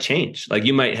person might change. Like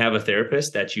you might have a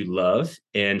therapist that you love,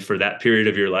 and for that period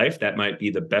of your life, that might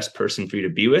be the best person for you to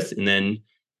be with. And then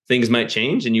things might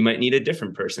change, and you might need a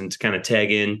different person to kind of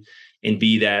tag in and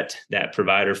be that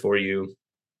provider for you.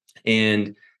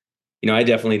 And, I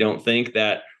definitely don't think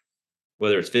that,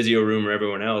 whether it's Physio Room or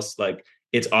everyone else, like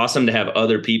it's awesome to have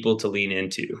other people to lean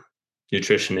into,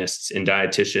 nutritionists and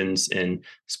dietitians and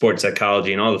sports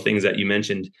psychology and all the things that you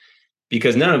mentioned,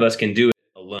 because none of us can do it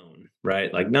alone,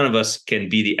 right? Like none of us can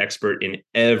be the expert in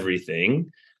everything.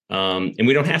 And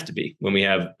we don't have to be when we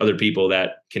have other people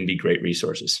that can be great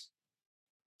resources.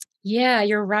 Yeah,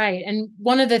 you're right. And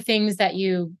one of the things that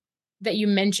you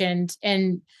mentioned,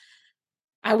 and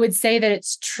I would say that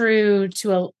it's true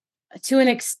to an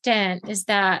extent, is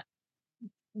that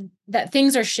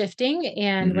things are shifting.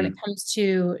 And when it comes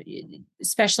to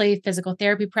especially physical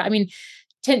therapy,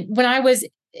 when I was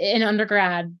in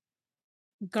undergrad,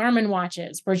 Garmin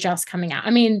watches were just coming out.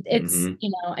 I mean, it's,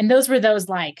 and those were those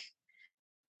like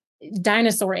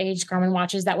dinosaur age Garmin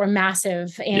watches that were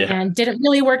massive and didn't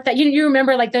really work, that you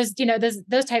remember like those,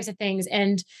 those types of things.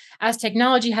 And as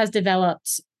technology has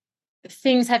developed,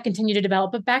 things have continued to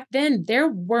develop. But back then there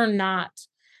were not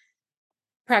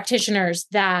practitioners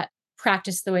that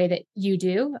practice the way that you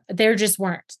do. There just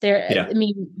weren't there. Yeah. I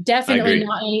mean, definitely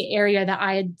not any area that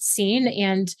I had seen.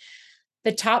 And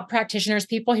the top practitioners,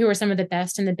 people who were some of the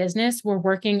best in the business, were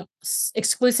working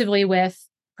exclusively with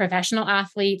professional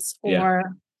athletes or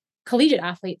collegiate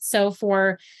athletes. So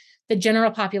for the general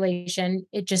population,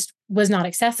 it just was not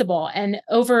accessible. And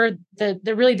over the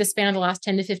span of the last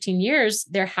 10 to 15 years,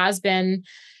 there has been,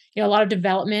 a lot of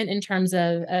development in terms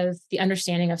of the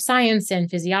understanding of science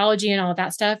and physiology and all of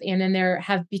that stuff. And then there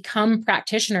have become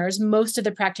practitioners. Most of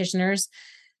the practitioners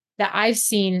that I've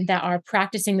seen that are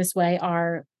practicing this way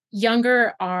are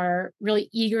younger, are really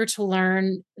eager to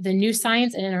learn the new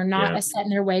science, and are not as set in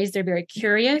their ways. They're very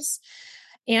curious.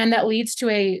 And that leads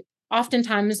to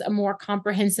oftentimes a more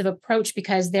comprehensive approach,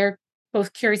 because they're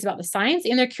both curious about the science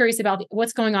and they're curious about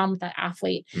what's going on with that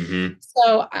athlete.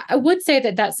 So I would say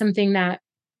that that's something that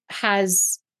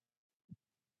has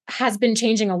been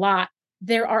changing a lot.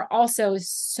 There are also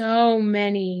so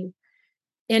many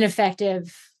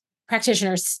ineffective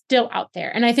practitioners still out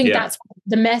there. And I think that's what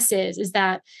the mess is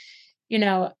that,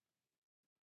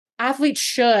 athletes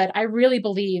should, I really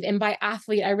believe, and by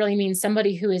athlete, I really mean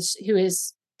somebody who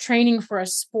is training for a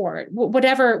sport,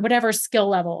 whatever skill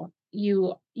level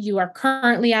you are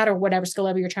currently at, or whatever skill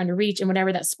level you're trying to reach, and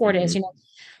whatever that sport is,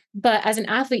 but as an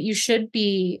athlete, you should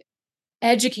be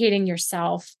educating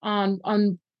yourself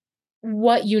on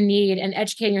what you need, and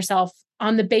educating yourself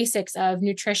on the basics of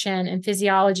nutrition and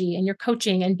physiology and your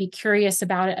coaching, and be curious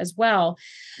about it as well.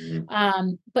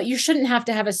 But you shouldn't have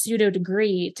to have a pseudo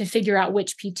degree to figure out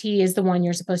which PT is the one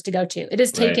you're supposed to go to. It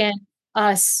has taken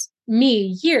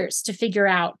me years to figure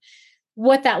out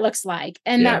what that looks like.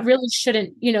 And that really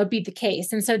shouldn't, be the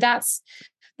case. And so that's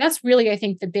really, I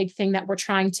think, the big thing that we're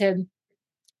trying to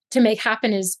make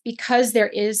happen, is because there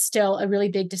is still a really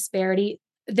big disparity.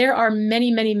 There are many,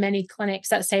 many, many clinics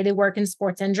that say they work in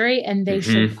sports injury, and they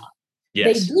should not.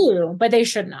 They do, but they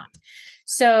should not.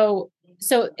 So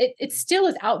it still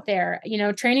is out there.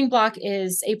 Training Block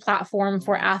is a platform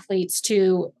for athletes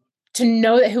to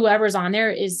know that whoever's on there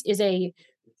is a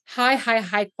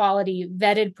high quality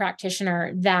vetted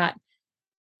practitioner that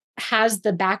has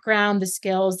the background, the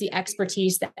skills, the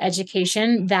expertise, the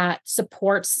education that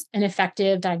supports an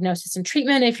effective diagnosis and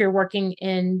treatment. If you're working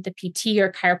in the PT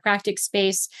or chiropractic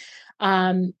space,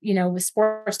 with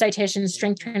sports dietitians,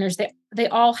 strength trainers, they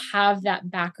all have that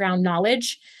background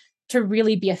knowledge to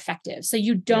really be effective. So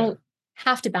you don't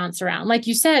have to bounce around. Like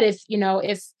you said,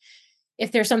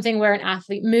 if there's something where an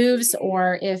athlete moves,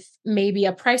 or if maybe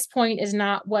a price point is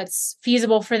not what's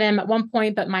feasible for them at one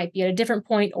point, but might be at a different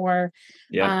point, or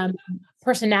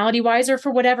personality wise, or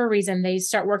for whatever reason, they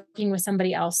start working with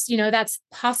somebody else, that's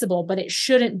possible, but it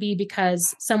shouldn't be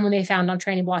because someone they found on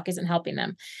Training Block isn't helping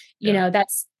them.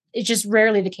 It's just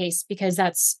rarely the case, because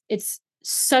it's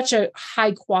such a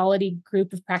high quality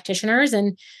group of practitioners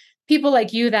and people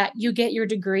like you, that you get your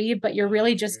degree, but you're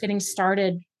really just getting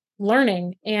started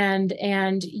learning, and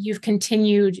you've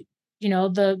continued,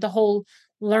 the whole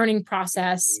learning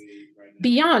process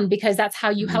beyond, because that's how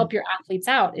you help your athletes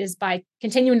out, is by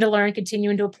continuing to learn,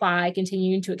 continuing to apply,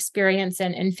 continuing to experience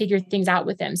and figure things out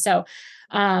with them. So,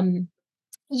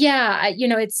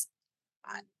 it's,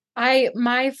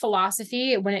 my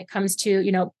philosophy when it comes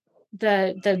to,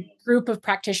 the group of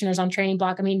practitioners on Training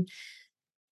Block. I mean,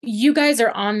 you guys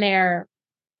are on there,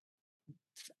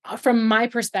 from my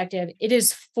perspective, it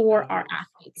is for our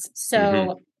athletes.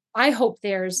 So I hope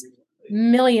there's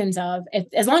millions of,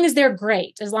 as long as they're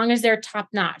great, as long as they're top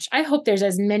notch, I hope there's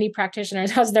as many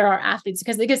practitioners as there are athletes,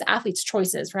 because it gives athletes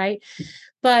choices, right?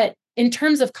 But in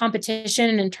terms of competition,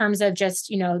 and in terms of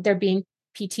just, there being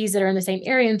PTs that are in the same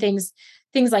area and things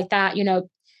like that,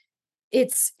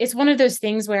 it's one of those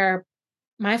things where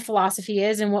my philosophy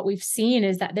is, and what we've seen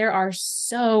is that there are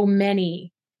so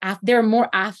many, there are more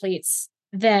athletes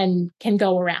than can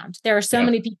go around. There are so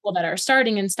many people that are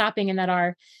starting and stopping, and that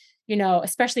are,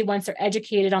 especially once they're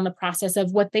educated on the process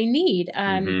of what they need,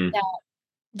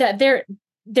 that there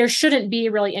shouldn't be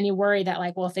really any worry that,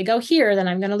 like, well, if they go here, then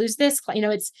I'm going to lose this.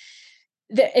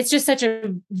 It's just such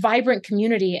a vibrant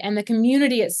community, and the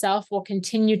community itself will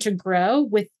continue to grow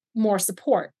with more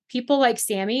support. People like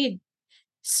Sammy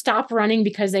stop running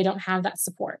because they don't have that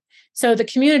support. So the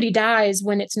community dies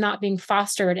when it's not being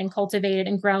fostered and cultivated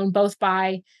and grown, both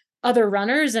by other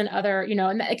runners and other,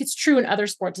 and it's true in other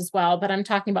sports as well. But I'm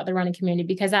talking about the running community,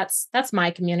 because that's my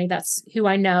community. That's who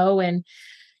I know, and,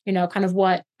 kind of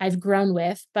what I've grown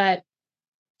with. But,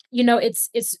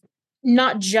 it's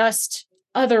not just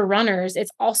other runners.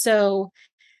 It's also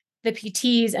the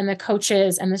PTs and the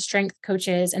coaches and the strength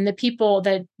coaches and the people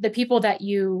that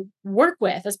you work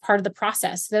with as part of the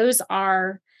process. Those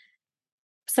are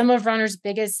some of runners'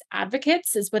 biggest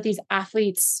advocates, is what these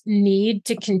athletes need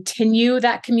to continue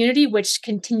that community, which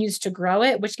continues to grow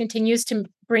it, which continues to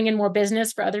bring in more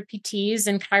business for other PTs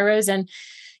and chiros. And,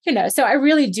 so I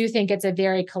really do think it's a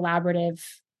very collaborative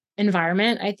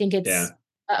environment. I think it's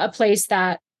a place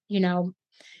that,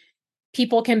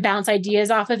 people can bounce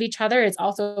ideas off of each other. It's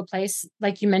also a place,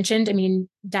 like you mentioned, I mean,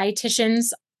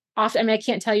 dietitians often, I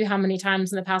can't tell you how many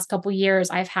times in the past couple of years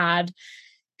I've had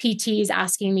PTs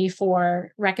asking me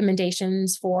for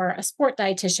recommendations for a sport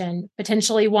dietitian,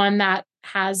 potentially one that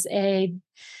has a,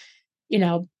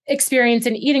 experience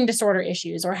in eating disorder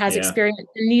issues, or has experience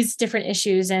in these different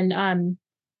issues. And,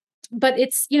 but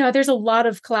it's, there's a lot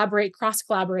of cross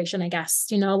collaboration, I guess.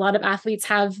 A lot of athletes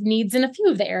have needs in a few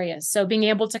of the areas. So being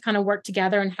able to kind of work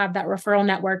together and have that referral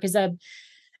network is a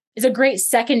great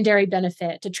secondary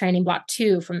benefit to Training Block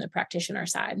too, from the practitioner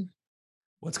side.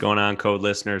 What's going on, Code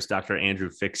listeners? Dr. Andrew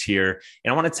Fix here.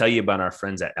 And I want to tell you about our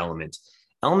friends at Element.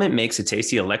 Element makes a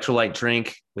tasty electrolyte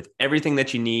drink with everything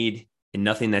that you need and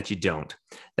nothing that you don't.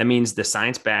 That means the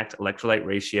science-backed electrolyte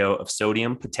ratio of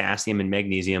sodium, potassium, and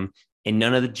magnesium, and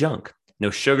none of the junk. No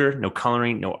sugar, no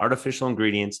coloring, no artificial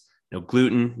ingredients, no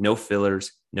gluten, no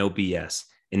fillers, no BS.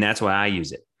 And that's why I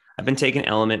use it. I've been taking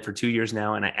Element for 2 years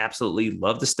now, and I absolutely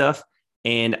love the stuff,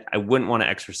 and I wouldn't want to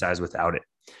exercise without it.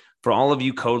 For all of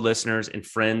you Code listeners and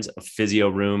friends of Physio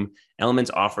Room,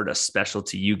 Element's offered a special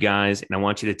to you guys, and I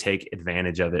want you to take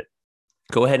advantage of it.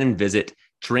 Go ahead and visit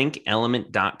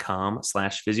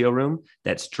drinkelement.com/physioroom.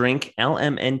 That's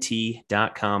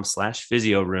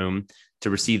drinklmnt.com/physioroom to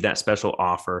receive that special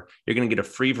offer. You're going to get a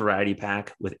free variety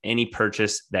pack with any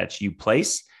purchase that you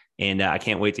place. And I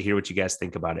can't wait to hear what you guys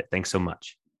think about it. Thanks so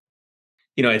much.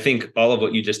 I think all of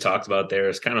what you just talked about there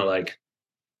is kind of like,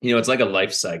 it's like a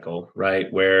life cycle,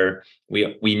 right? Where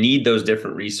we need those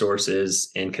different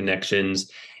resources and connections.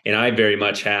 And I very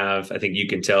much have, I think you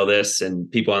can tell this,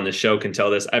 and people on the show can tell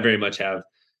this, I very much have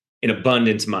an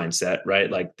abundance mindset,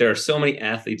 right? Like there are so many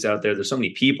athletes out there. There's so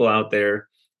many people out there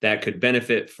that could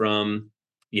benefit from,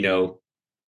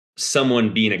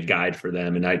 someone being a guide for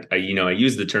them. And I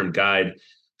use the term guide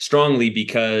strongly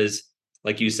because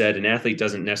like you said, an athlete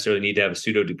doesn't necessarily need to have a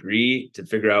pseudo degree to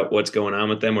figure out what's going on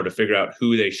with them or to figure out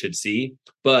who they should see.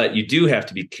 But you do have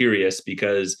to be curious,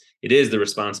 because it is the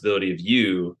responsibility of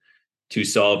you to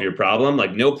solve your problem.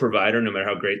 Like, no provider, no matter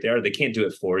how great they are, they can't do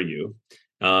it for you.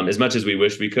 As much as we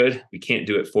wish we could, we can't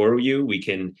do it for you. We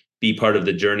can be part of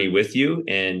the journey with you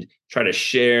and try to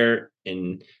share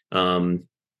and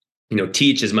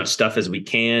teach as much stuff as we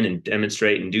can and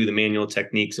demonstrate and do the manual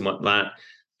techniques and whatnot.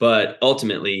 But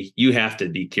ultimately, you have to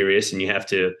be curious, and you have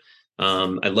to,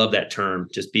 I love that term,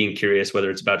 just being curious, whether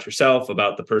it's about yourself,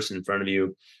 about the person in front of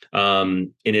you.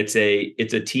 And it's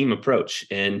a team approach,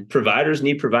 and providers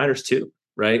need providers too,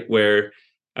 right? Where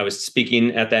I was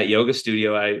speaking at that yoga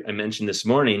studio I mentioned this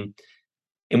morning.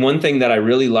 And one thing that I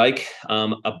really like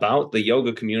about the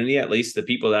yoga community, at least the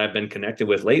people that I've been connected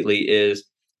with lately, is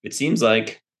it seems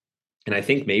like, and I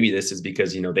think maybe this is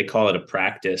because, they call it a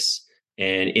practice.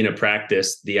 And in a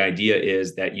practice, the idea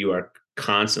is that you are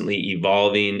constantly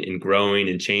evolving and growing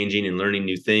and changing and learning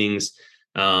new things.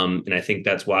 And I think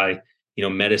that's why,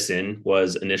 medicine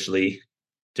was initially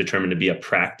determined to be a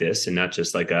practice and not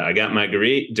just like I got my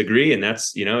degree and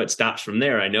that's, it stops from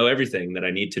there. I know everything that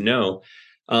I need to know.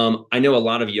 I know a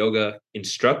lot of yoga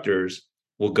instructors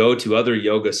will go to other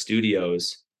yoga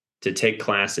studios to take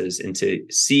classes and to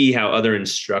see how other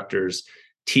instructors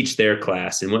teach their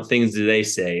class and what things do they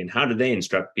say and how do they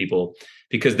instruct people,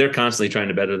 because they're constantly trying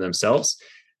to better themselves.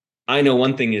 I know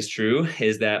one thing is true,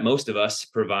 is that most of us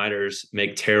providers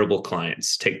make terrible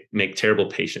clients, make terrible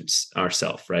patients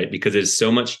ourselves, right? Because it's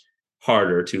so much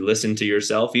harder to listen to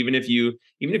yourself, even if you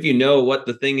know what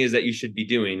the thing is that you should be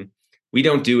doing. We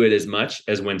don't do it as much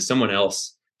as when someone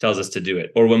else tells us to do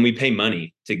it, or when we pay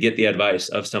money to get the advice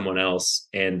of someone else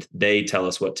and they tell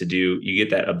us what to do. You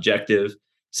get that objective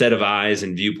set of eyes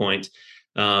and viewpoint,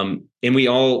 and we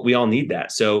all need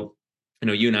that. So I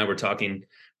know you and I were talking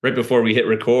right before we hit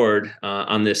record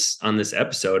on this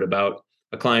episode about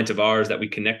a client of ours that we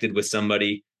connected with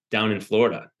somebody down in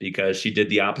Florida, because she did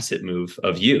the opposite move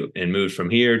of you and moved from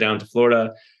here down to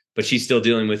Florida, but she's still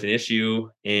dealing with an issue,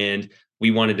 and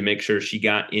we wanted to make sure she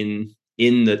got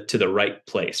to the right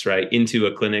place, right? Into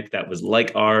a clinic that was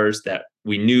like ours, that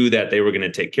we knew that they were going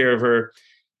to take care of her.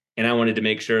 And I wanted to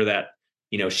make sure that,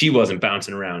 she wasn't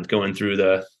bouncing around, going through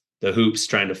the hoops,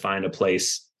 trying to find a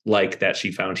place like that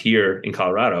she found here in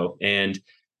Colorado. And,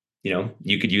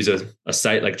 you could use a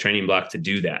site like Training Block to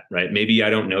do that, right? Maybe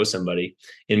I don't know somebody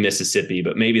in Mississippi,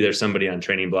 but maybe there's somebody on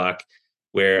Training Block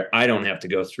where I don't have to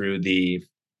go through the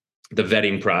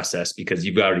vetting process, because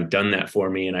you've already done that for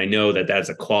me. And I know that that's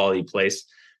a quality place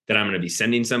that I'm going to be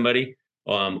sending somebody,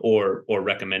 or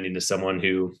recommending to someone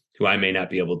who I may not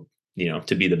be able,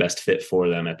 to be the best fit for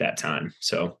them at that time.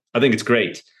 So I think it's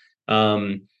great.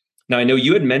 Now I know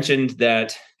you had mentioned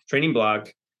that Training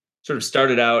Block sort of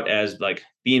started out as like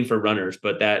being for runners,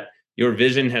 but that your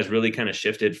vision has really kind of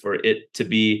shifted for it to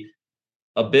be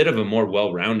a bit of a more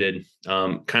well-rounded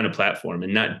kind of platform,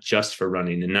 and not just for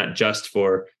running and not just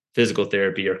for physical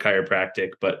therapy or chiropractic,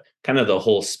 but kind of the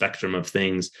whole spectrum of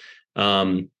things.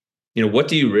 What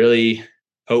do you really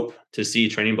hope to see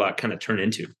Training Block kind of turn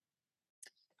into?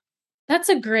 That's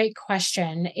a great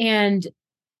question. And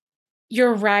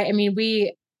you're right. I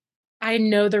mean, I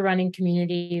know the running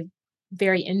community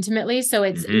very intimately. So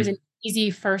it was an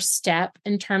easy first step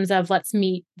in terms of let's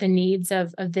meet the needs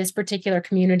of this particular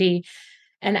community.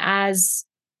 And as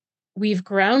we've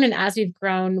grown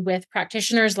with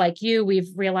practitioners like you,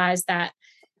 we've realized that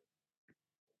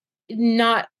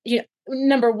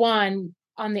number one,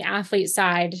 on the athlete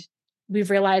side, we've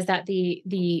realized that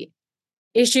the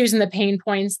issues and the pain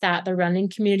points that the running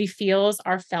community feels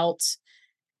are felt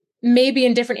maybe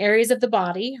in different areas of the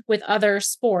body with other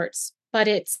sports, but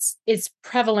it's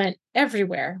prevalent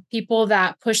everywhere. People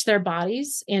that push their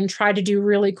bodies and try to do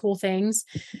really cool things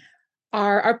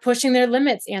are pushing their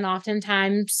limits, and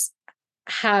oftentimes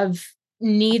have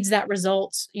needs that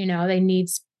result. They need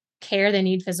care, they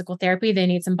need physical therapy, they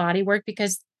need some body work,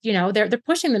 because they're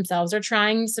pushing themselves, they're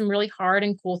trying some really hard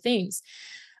and cool things.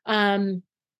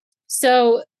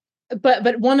 So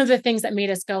but one of the things that made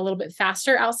us go a little bit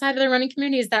faster outside of the running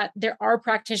community is that there are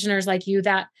practitioners like you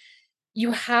that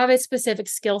you have a specific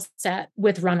skill set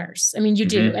with runners. I mean, you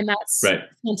do, and that's right.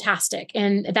 Fantastic.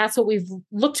 And that's what we've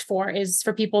looked for, is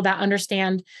for people that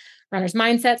understand runners'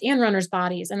 mindsets and runners'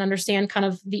 bodies and understand kind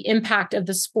of the impact of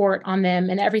the sport on them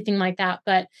and everything like that.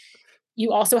 But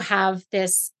you also have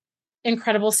this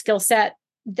incredible skill set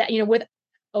that, with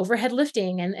overhead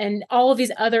lifting and all of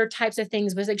these other types of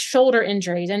things, with like shoulder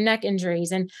injuries and neck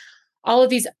injuries and all of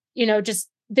these, just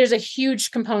there's a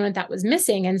huge component that was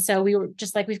missing. And so we were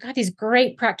just like, we've got these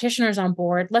great practitioners on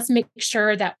board. Let's make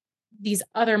sure that these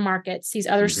other markets, these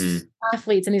other Mm-hmm.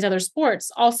 athletes and these other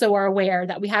sports also are aware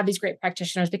that we have these great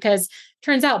practitioners, because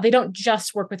turns out they don't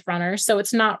just work with runners. So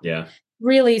it's not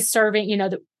really serving,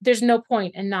 there's no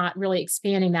point in not really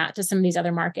expanding that to some of these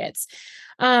other markets.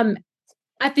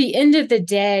 At the end of the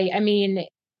day, I mean,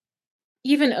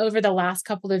 even over the last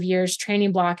couple of years,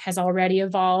 Training Block has already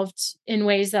evolved in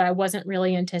ways that I wasn't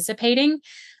really anticipating.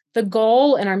 The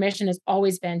goal and our mission has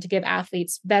always been to give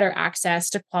athletes better access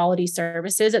to quality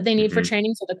services that they need for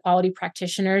training, so the quality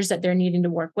practitioners that they're needing to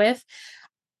work with.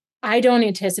 I don't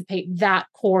anticipate that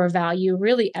core value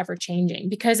really ever changing,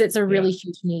 because it's a really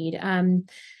huge need.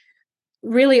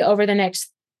 Really over the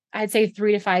next, I'd say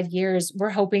 3 to 5 years,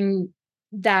 we're hoping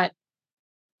that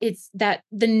it's that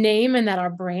the name and that our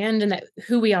brand and that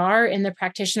who we are and the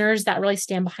practitioners that really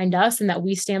stand behind us and that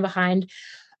we stand behind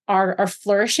are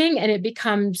flourishing. And it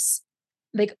becomes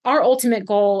like, our ultimate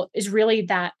goal is really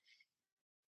that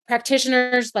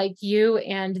practitioners like you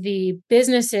and the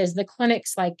businesses, the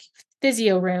clinics like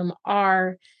Physio Room,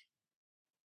 are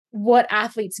what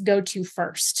athletes go to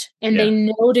first, and they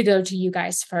know to go to you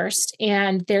guys first.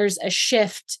 And there's a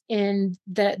shift in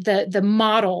the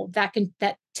model that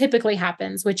typically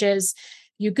happens, which is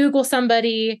you Google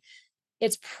somebody,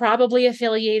 it's probably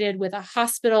affiliated with a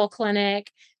hospital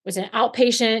clinic, with an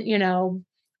outpatient,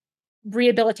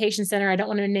 rehabilitation center. I don't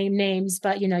want to name names,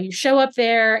 but you show up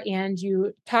there and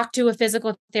you talk to a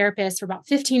physical therapist for about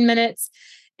 15 minutes.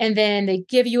 And then they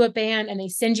give you a band and they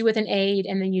send you with an aid.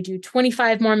 And then you do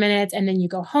 25 more minutes. And then you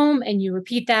go home and you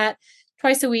repeat that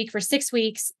twice a week for 6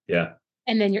 weeks. Yeah.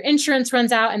 And then your insurance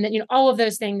runs out. And then, all of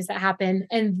those things that happen.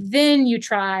 And then you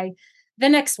try the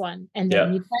next one. And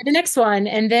then you try the next one.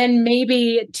 And then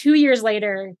maybe 2 years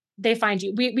later, they find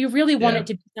you. We really want it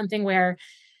to be something where,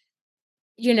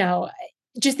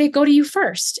 just they go to you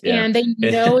first and they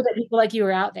know that people like you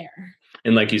are out there.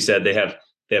 And like you said, they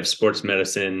have sports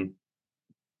medicine,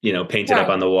 painted up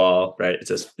on the wall, right?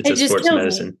 It's a sports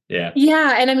medicine. Yeah.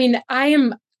 Yeah. And I mean, I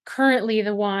am currently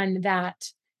the one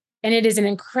that, and it is an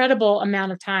incredible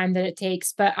amount of time that it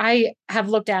takes, but I have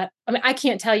looked at, I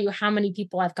can't tell you how many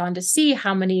people I've gone to see,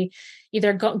 how many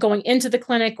either going into the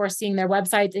clinic or seeing their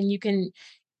websites. And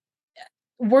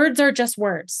words are just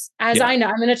words. As I know,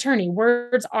 I'm an attorney.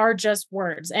 Words are just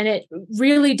words. And it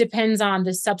really depends on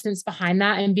the substance behind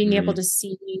that, and being able to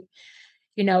see,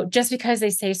 just because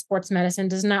they say sports medicine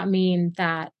does not mean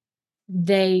that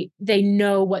they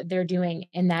know what they're doing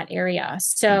in that area.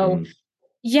 So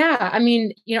I'm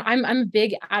a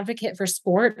big advocate for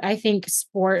sport. I think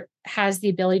sport has the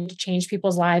ability to change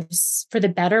people's lives for the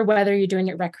better, whether you're doing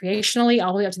it recreationally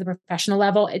all the way up to the professional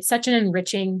level. It's such an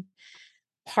enriching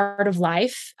part of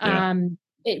life.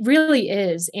 It really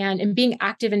is. And being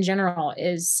active in general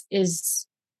is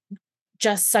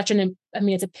just such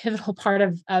it's a pivotal part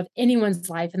of anyone's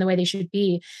life and the way they should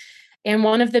be. And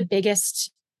one of the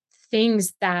biggest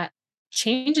things that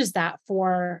changes that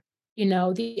for,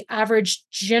 the average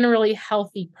generally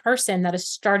healthy person that is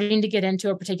starting to get into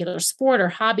a particular sport or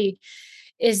hobby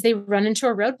is they run into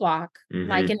a roadblock,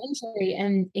 like an injury,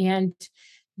 and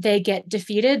they get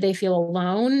defeated. They feel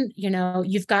alone.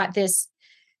 You've got this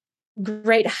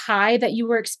great high that you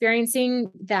were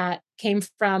experiencing that came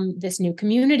from this new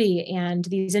community and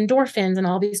these endorphins and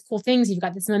all these cool things. You've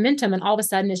got this momentum, and all of a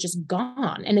sudden it's just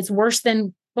gone, and it's worse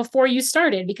than before you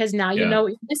started, because now you know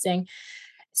what you're missing.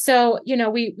 So,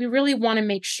 we really want to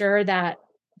make sure that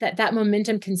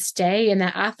momentum can stay, and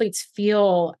that athletes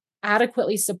feel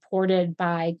adequately supported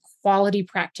by quality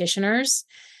practitioners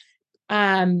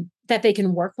that they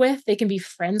can work with, they can be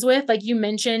friends with. Like you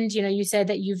mentioned, you said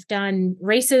that you've done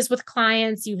races with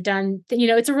clients, you've done,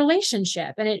 it's a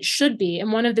relationship, and it should be.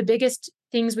 And one of the biggest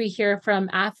things we hear from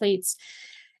athletes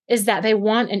is that they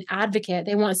want an advocate.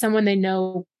 They want someone they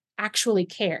know actually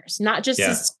cares, not just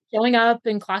is showing up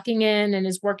and clocking in and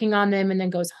is working on them and then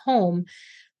goes home,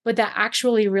 but that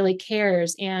actually really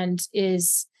cares and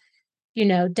is,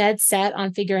 dead set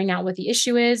on figuring out what the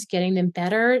issue is, getting them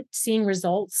better, seeing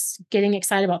results, getting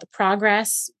excited about the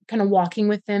progress, kind of walking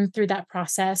with them through that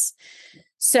process.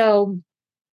 So,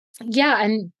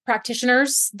 and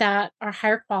practitioners that are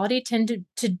higher quality tend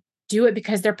to do it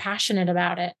because they're passionate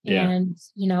about it and,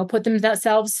 put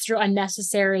themselves through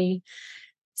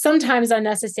sometimes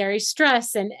unnecessary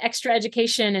stress and extra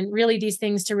education and really these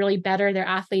things to really better their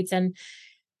athletes. And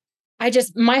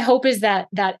my hope is that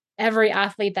every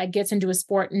athlete that gets into a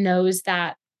sport knows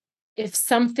that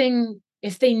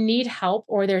if they need help,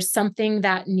 or there's something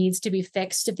that needs to be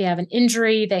fixed, if they have an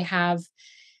injury, they have,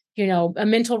 a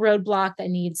mental roadblock that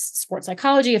needs sports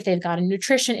psychology, if they've got a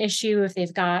nutrition issue, if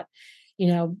they've got,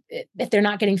 if they're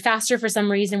not getting faster for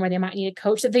some reason where they might need a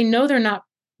coach, that they know they're not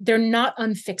they're not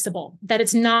unfixable, that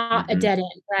it's not a dead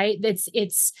end, right?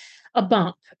 It's a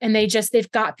bump, and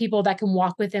they've got people that can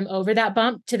walk with them over that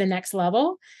bump to the next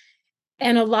level.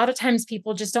 And a lot of times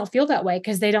people just don't feel that way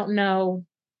because they don't know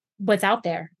what's out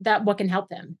there, that what can help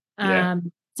them. Yeah.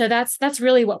 So that's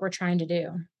really what we're trying to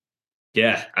do.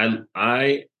 Yeah,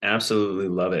 I absolutely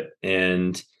love it.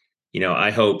 And,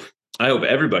 I hope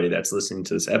everybody that's listening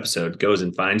to this episode goes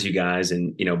and finds you guys.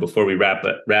 And, before we wrap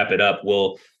it up,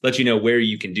 we'll let you know where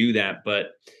you can do that.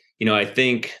 But, I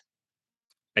think,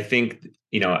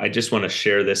 I just want to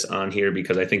share this on here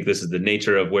because I think this is the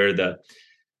nature of where the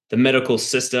medical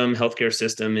system, healthcare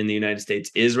system in the United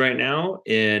States is right now.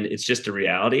 And it's just a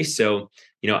reality. So,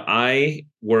 I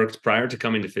worked prior to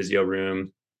coming to Physio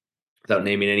Room, without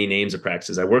naming any names of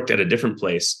practices, I worked at a different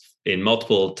place in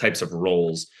multiple types of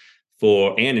roles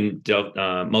in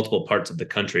multiple parts of the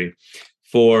country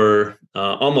for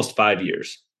almost 5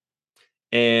 years.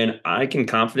 And I can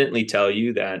confidently tell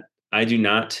you that I do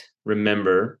not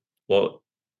remember, well,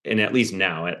 and at least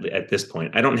now at this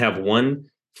point, I don't have one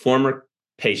former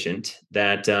patient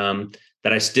that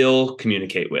I still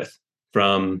communicate with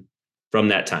from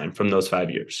that time, from those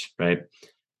 5 years, right?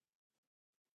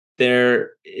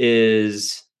 There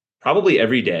is probably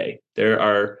every day, there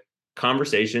are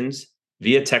conversations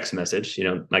via text message.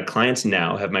 My clients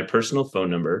now have my personal phone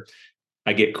number.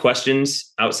 I get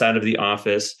questions outside of the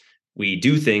office. We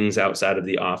do things outside of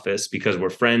the office because we're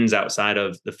friends outside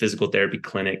of the physical therapy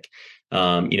clinic.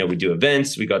 We do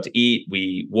events, we go out to eat,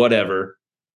 whatever.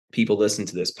 People listen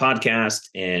to this podcast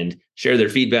and share their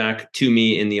feedback to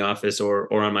me in the office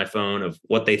or on my phone of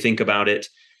what they think about it.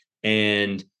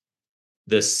 And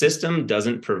the system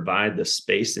doesn't provide the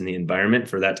space and the environment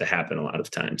for that to happen a lot of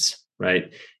times,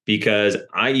 right? Because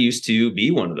I used to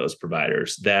be one of those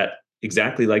providers that,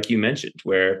 exactly like you mentioned,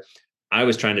 where I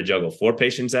was trying to juggle 4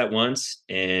 patients at once,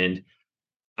 and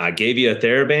I gave you a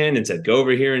TheraBand and said, go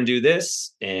over here and do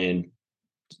this. And,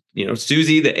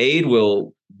 Susie, the aide,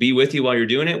 will be with you while you're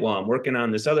doing it, while I'm working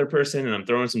on this other person and I'm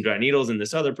throwing some dry needles in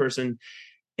this other person.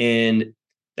 And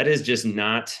that is just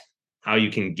not how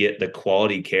you can get the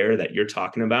quality care that you're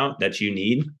talking about that you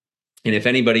need. And if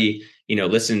anybody,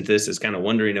 listening to this is kind of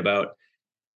wondering about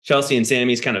Chelsey and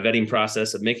Sammy's kind of vetting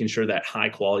process of making sure that high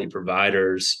quality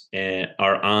providers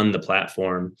are on the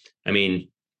platform. I mean,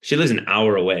 she lives an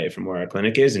hour away from where our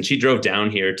clinic is, and she drove down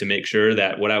here to make sure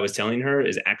that what I was telling her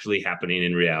is actually happening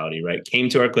in reality, right? Came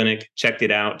to our clinic, checked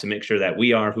it out to make sure that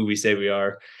we are who we say we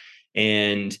are,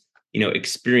 and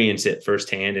experience it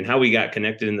firsthand. And how we got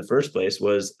connected in the first place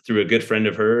was through a good friend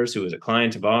of hers who was a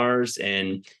client of ours,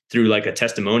 and through like a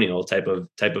testimonial type of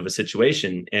a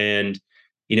situation. And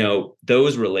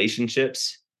those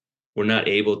relationships were not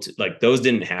able to, like, those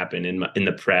didn't happen in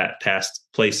the past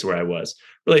place where I was.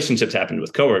 Relationships happened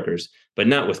with coworkers, but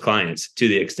not with clients to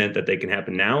the extent that they can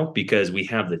happen now, because we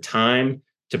have the time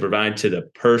to provide to the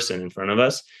person in front of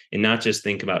us and not just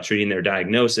think about treating their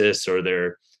diagnosis or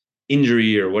their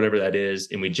injury or whatever that is.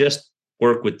 And we just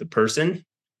work with the person,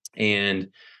 and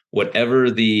whatever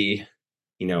the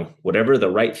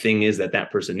right thing is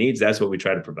that person needs, that's what we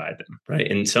try to provide them.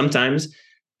 Right. And sometimes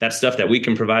that's stuff that we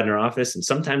can provide in our office, and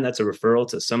sometimes that's a referral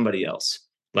to somebody else,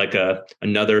 like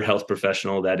another health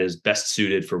professional that is best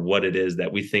suited for what it is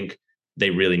that we think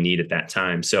they really need at that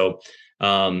time. So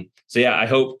yeah, I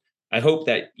hope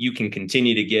that you can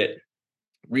continue to get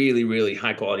really, really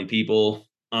high quality people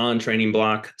on Training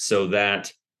Block, so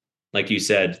that, like you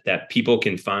said, that people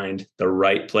can find the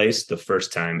right place the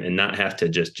first time and not have to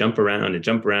just jump around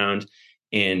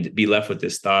and be left with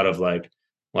this thought of like,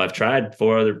 well, I've tried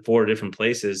 4 different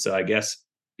places, so I guess,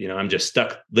 I'm just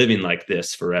stuck living like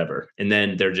this forever. And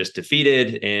then they're just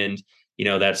defeated. And,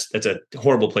 that's a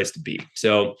horrible place to be.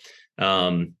 So,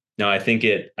 no, I think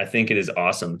it is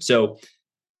awesome. So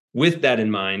with that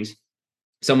in mind,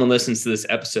 someone listens to this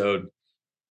episode,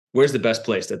 where's the best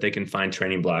place that they can find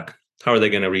Training Block? How are they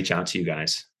going to reach out to you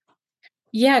guys?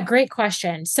 Yeah, great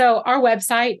question. So our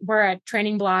website, we're at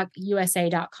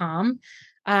trainingbblockusa.com.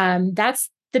 That's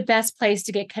the best place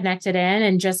to get connected in,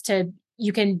 and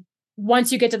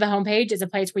once you get to the homepage, it's a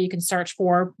place where you can search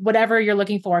for whatever you're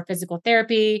looking for: physical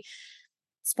therapy,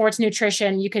 sports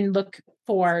nutrition. You can look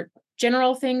for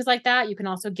general things like that. You can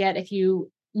also get, if you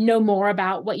know more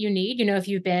about what you need, if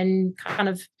you've been kind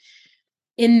of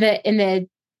in the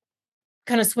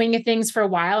kind of swing of things for a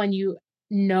while and you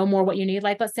know more what you need.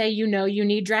 Like, let's say, you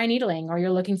need dry needling, or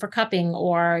you're looking for cupping,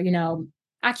 or,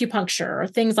 acupuncture, or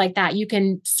things like that. You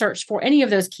can search for any of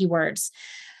those keywords.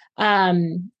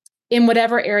 in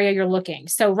whatever area you're looking.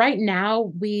 So right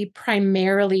now we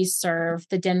primarily serve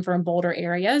the Denver and Boulder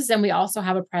areas, and we also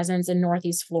have a presence in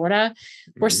Northeast Florida.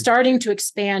 We're starting to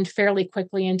expand fairly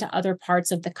quickly into other parts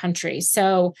of the country.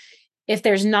 So if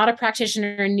there's not a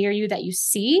practitioner near you that you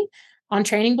see on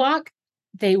Training Block,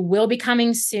 they will be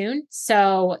coming soon.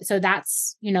 So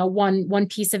that's, one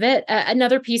piece of it.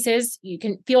 Another piece is you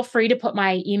can feel free to put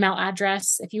my email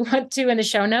address if you want to in the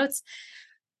show notes.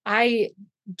 I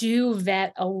do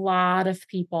vet a lot of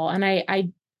people, and I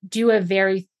do a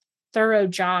very thorough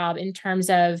job in terms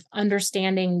of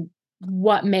understanding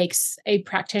what makes a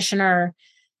practitioner,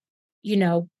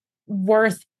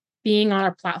 worth being on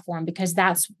our platform, because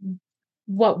that's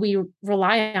what we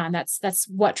rely on. That's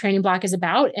what Training Block is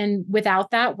about. And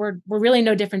without that, we're really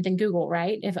no different than Google,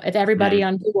 right? If everybody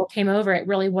on Google came over, it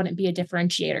really wouldn't be a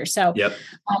differentiator. So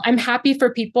I'm happy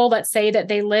for people that say that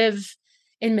they live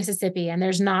in Mississippi and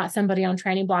there's not somebody on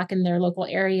Training Block in their local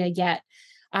area yet.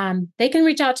 They can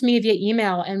reach out to me via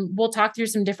email and we'll talk through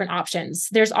some different options.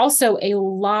 There's also a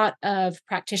lot of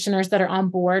practitioners that are on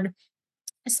board,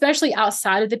 especially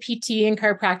outside of the PT and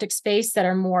chiropractic space, that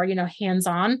are more,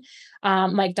 hands-on,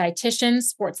 like dietitians,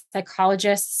 sports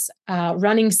psychologists,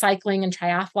 running, cycling, and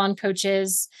triathlon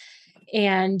coaches,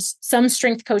 and some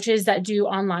strength coaches that do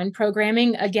online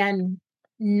programming. Again,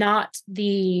 not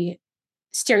the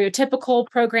stereotypical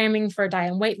programming for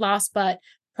diet and weight loss, but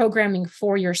programming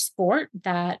for your sport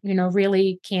that,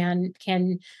 really can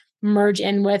merge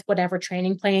in with whatever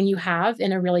training plan you have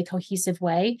in a really cohesive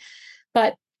way.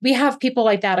 But we have people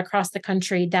like that across the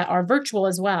country that are virtual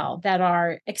as well, that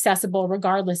are accessible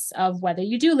regardless of whether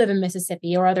you do live in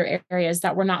Mississippi or other areas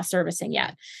that we're not servicing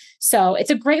yet. So it's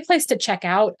a great place to check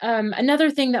out.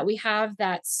 Another thing that we have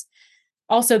that's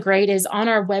also great is on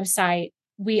our website,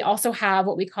 we also have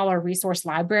what we call our resource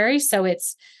library. So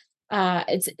it's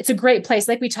a great place.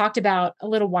 Like we talked about a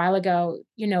little while ago,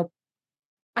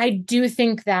 I do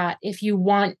think that if you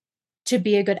want to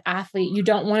be a good athlete, you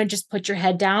don't want to just put your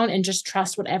head down and just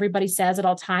trust what everybody says at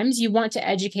all times. You want to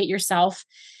educate yourself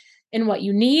in what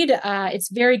you need. It's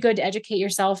very good to educate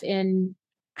yourself in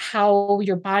how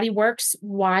your body works,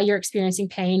 why you're experiencing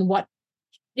pain,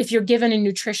 if you're given a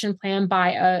nutrition plan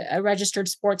by a registered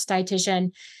sports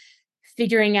dietitian,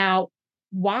 figuring out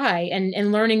why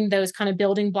and learning those kind of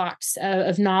building blocks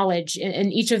of knowledge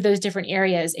in each of those different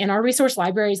areas. And our resource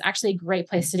library is actually a great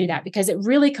place to do that, because it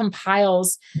really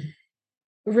compiles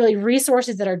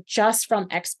resources that are just from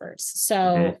experts.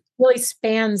 So really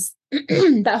spans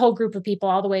that whole group of people,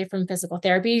 all the way from physical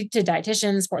therapy to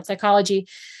dietitians, sports psychology,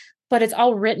 but it's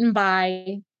all written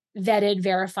by vetted,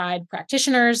 verified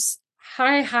practitioners,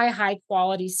 high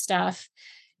quality stuff.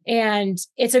 And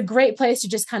it's a great place to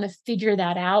just kind of figure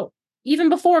that out even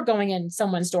before going in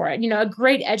someone's door. A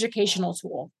great educational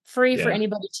tool, free for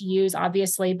anybody to use,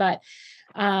 obviously, but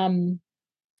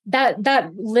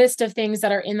that list of things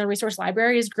that are in the resource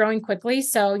library is growing quickly.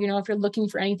 So, if you're looking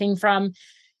for anything from,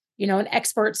 an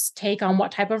expert's take on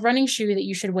what type of running shoe that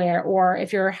you should wear, or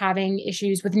if you're having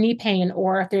issues with knee pain,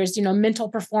 or if there's, mental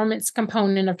performance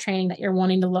component of training that you're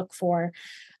wanting to look for,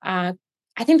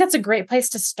 I think that's a great place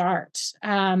to start.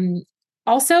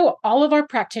 Also, all of our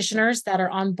practitioners that are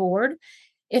on board,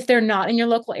 if they're not in your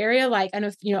local area, like I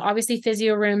know, obviously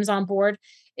physio rooms on board,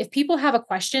 if people have a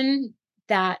question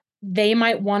that they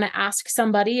might want to ask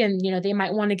somebody, and, they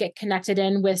might want to get connected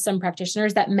in with some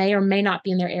practitioners that may or may not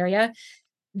be in their area,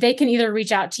 they can either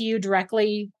reach out to you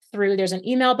directly there's an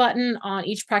email button on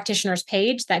each practitioner's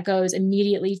page that goes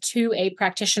immediately to a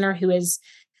practitioner who is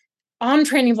on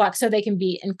Training Block, so they can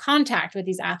be in contact with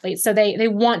these athletes. So they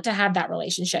want to have that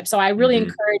relationship. So I really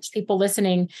encourage people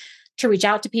listening to reach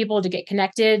out to people to get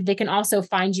connected. They can also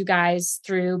find you guys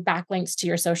through backlinks to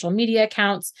your social media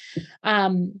accounts.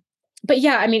 But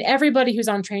yeah, everybody who's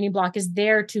on Training Block is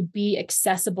there to be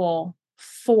accessible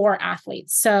for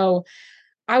athletes. So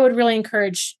I would really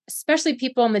encourage, especially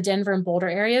people in the Denver and Boulder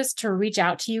areas, to reach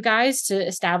out to you guys to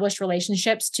establish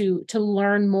relationships, to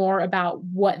learn more about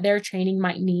what their training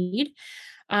might need.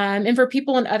 And for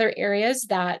people in other areas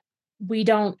that we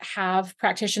don't have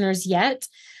practitioners yet,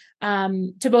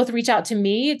 to both reach out to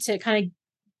me to kind of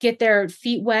get their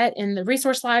feet wet in the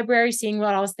resource library, seeing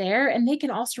what else there. And they can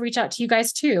also reach out to you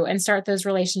guys too and start those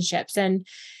relationships. And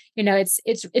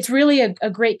it's really a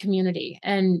great community,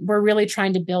 and we're really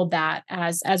trying to build that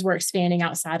as we're expanding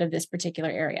outside of this particular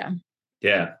area.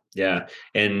 Yeah.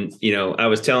 And I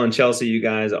was telling Chelsey, you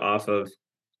guys off of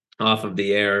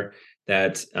the air,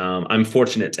 that I'm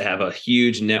fortunate to have a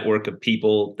huge network of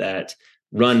people that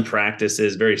run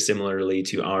practices very similarly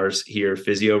to ours here,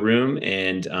 Physio Room,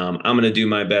 and I'm going to do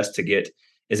my best to get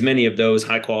as many of those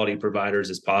high quality providers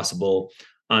as possible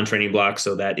on Training Blocks,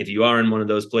 so that if you are in one of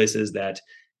those places that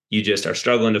you just are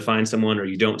struggling to find someone, or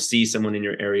you don't see someone in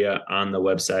your area on the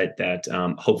website, that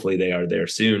hopefully they are there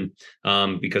soon,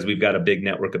 because we've got a big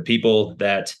network of people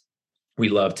that we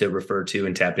love to refer to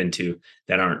and tap into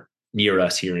that aren't near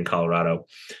us here in Colorado.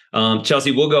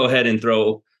 Chelsey, we'll go ahead and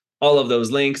throw all of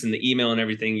those links and the email and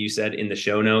everything you said in the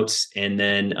show notes. And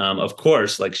then, of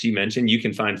course, like she mentioned, you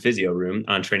can find Physio Room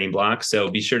on Training Blocks. So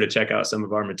be sure to check out some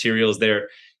of our materials there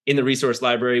in the resource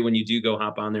library when you do go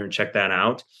hop on there and check that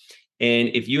out. And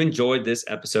if you enjoyed this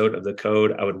episode of The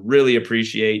Code, I would really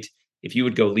appreciate if you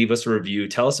would go leave us a review.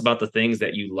 Tell us about the things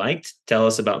that you liked. Tell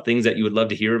us about things that you would love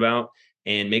to hear about,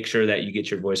 and make sure that you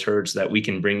get your voice heard so that we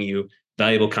can bring you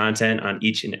valuable content on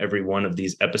each and every one of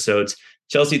these episodes.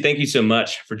 Chelsey, thank you so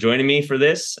much for joining me for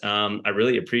this. I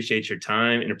really appreciate your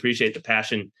time and appreciate the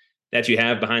passion that you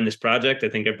have behind this project. I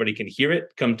think everybody can hear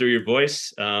it come through your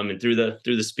voice and through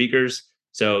the speakers.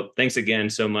 So thanks again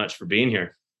so much for being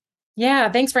here.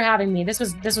 Yeah, thanks for having me. This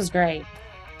was great.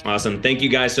 Awesome. Thank you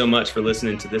guys so much for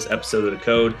listening to this episode of The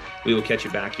Code. We will catch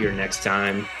you back here next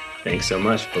time. Thanks so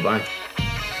much. Bye-bye.